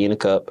 make you pee in a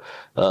cup.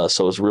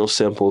 So it's real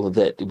simple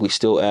that we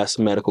still ask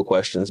medical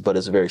questions, but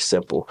it's very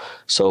simple.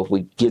 So if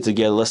we get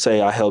together, let's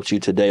say I helped you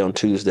today on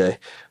Tuesday,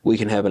 we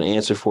can have an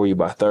answer for you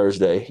by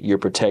Thursday. You're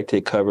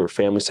protected, covered,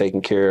 family's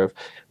taken care of.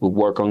 We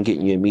work on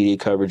getting you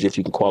immediate coverage if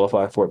you can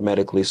qualify for it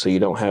medically, so you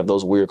don't have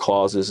those weird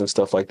clauses and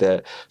stuff like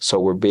that.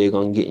 So we're big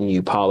on getting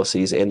you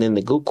policies. And then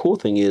the cool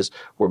thing is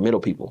we're middle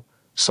people.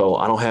 So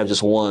I don't have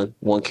just one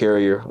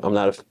carrier. I'm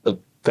not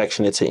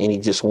affectionate to any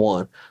just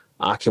one.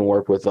 I can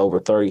work with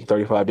over 30,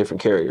 35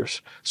 different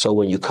carriers. So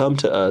when you come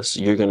to us,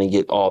 you're going to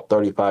get all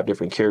 35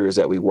 different carriers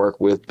that we work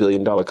with,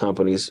 billion-dollar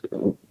companies,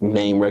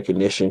 name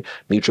recognition,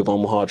 Mutual of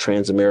Omaha,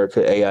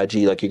 Transamerica,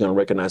 AIG, like you're going to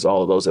recognize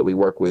all of those that we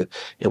work with,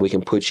 and we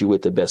can put you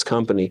with the best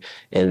company.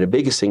 And the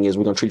biggest thing is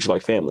we're going to treat you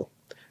like family.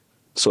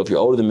 So if you're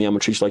older than me, I'm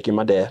going to treat you like you're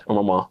my dad or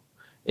my mom.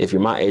 If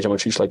you're my age, I'm going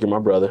to treat you like you're my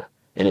brother.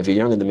 And if you're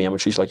younger than me, I'm going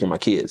to treat you like you're my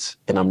kids.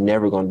 And I'm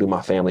never going to do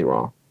my family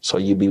wrong. So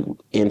you be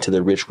into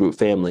the Rich Group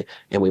family,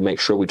 and we make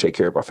sure we take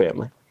care of our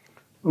family.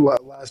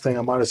 Last thing,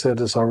 I might have said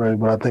this already,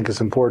 but I think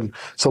it's important.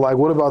 So, like,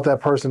 what about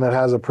that person that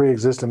has a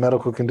pre-existing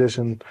medical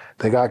condition?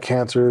 They got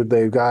cancer.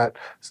 They got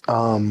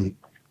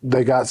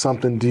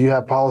something. Do you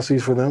have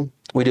policies for them?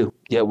 We do.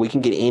 Yeah, we can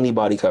get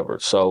anybody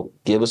covered. So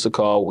give us a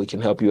call. We can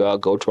help you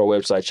out. Go to our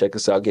website, check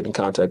us out, get in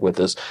contact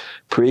with us.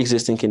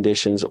 Pre-existing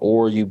conditions,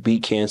 or you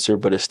beat cancer,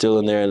 but it's still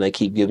in there and they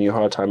keep giving you a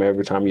hard time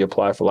every time you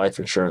apply for life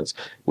insurance.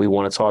 We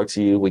want to talk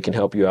to you. We can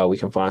help you out. We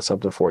can find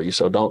something for you.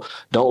 So don't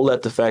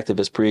let the fact that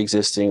it's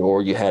pre-existing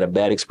or you had a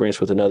bad experience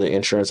with another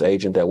insurance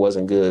agent that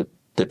wasn't good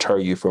deter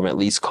you from at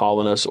least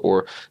calling us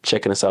or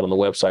checking us out on the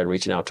website and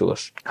reaching out to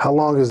us. How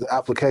long is the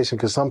application?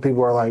 Because some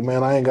people are like,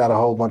 man, I ain't got a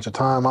whole bunch of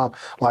time. I'm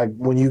like,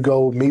 when you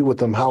go meet with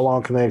them, how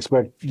long can they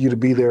expect you to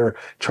be there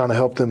trying to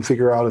help them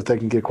figure out if they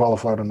can get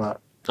qualified or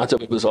not? I tell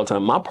people this all the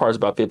time. My part's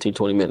about 15,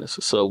 20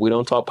 minutes. So we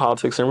don't talk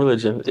politics and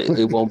religion.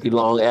 It won't be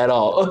long at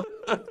all.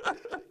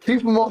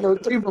 Keep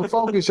him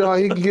focused, y'all.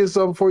 He can get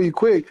something for you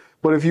quick.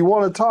 But if you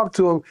want to talk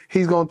to him,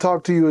 he's going to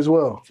talk to you as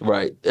well.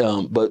 Right.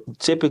 But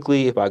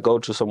typically, if I go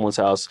to someone's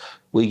house,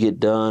 we get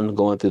done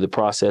going through the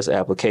process,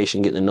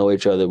 application, getting to know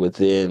each other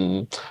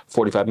within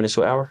 45 minutes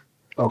to an hour.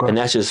 Okay. And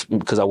that's just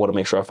because I want to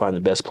make sure I find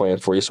the best plan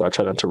for you. So I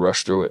try not to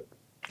rush through it.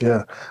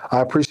 Yeah,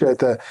 I appreciate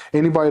that.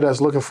 Anybody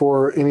that's looking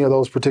for any of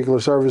those particular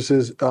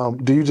services,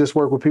 do you just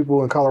work with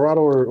people in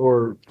Colorado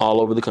or?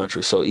 All over the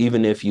country. So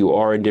even if you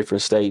are in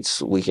different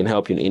states, we can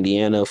help you in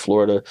Indiana,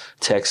 Florida,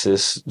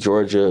 Texas,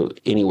 Georgia,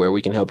 anywhere.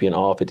 We can help you in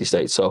all 50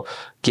 states. So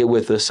get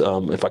with us.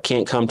 If I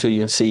can't come to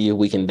you and see you,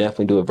 we can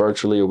definitely do it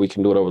virtually or we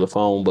can do it over the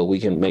phone, but we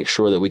can make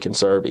sure that we can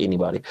serve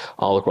anybody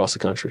all across the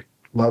country.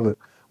 Love it.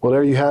 Well,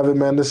 there you have it,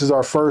 man. This is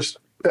our first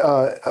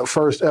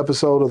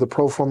episode of the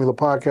Pro Formula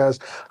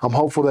Podcast. I'm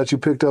hopeful that you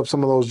picked up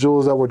some of those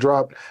jewels that were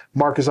dropped.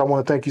 Marcus, I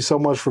want to thank you so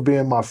much for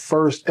being my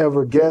first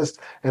ever guest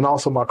and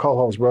also my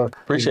co-host, bro.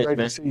 Appreciate it,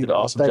 man. You did an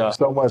awesome Thank job.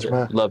 you so much,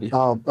 man. Love you.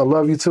 I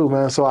love you too,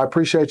 man. So I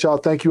appreciate y'all.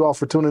 Thank you all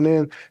for tuning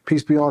in.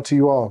 Peace be on to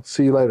you all.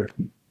 See you later.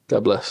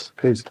 God bless.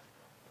 Peace.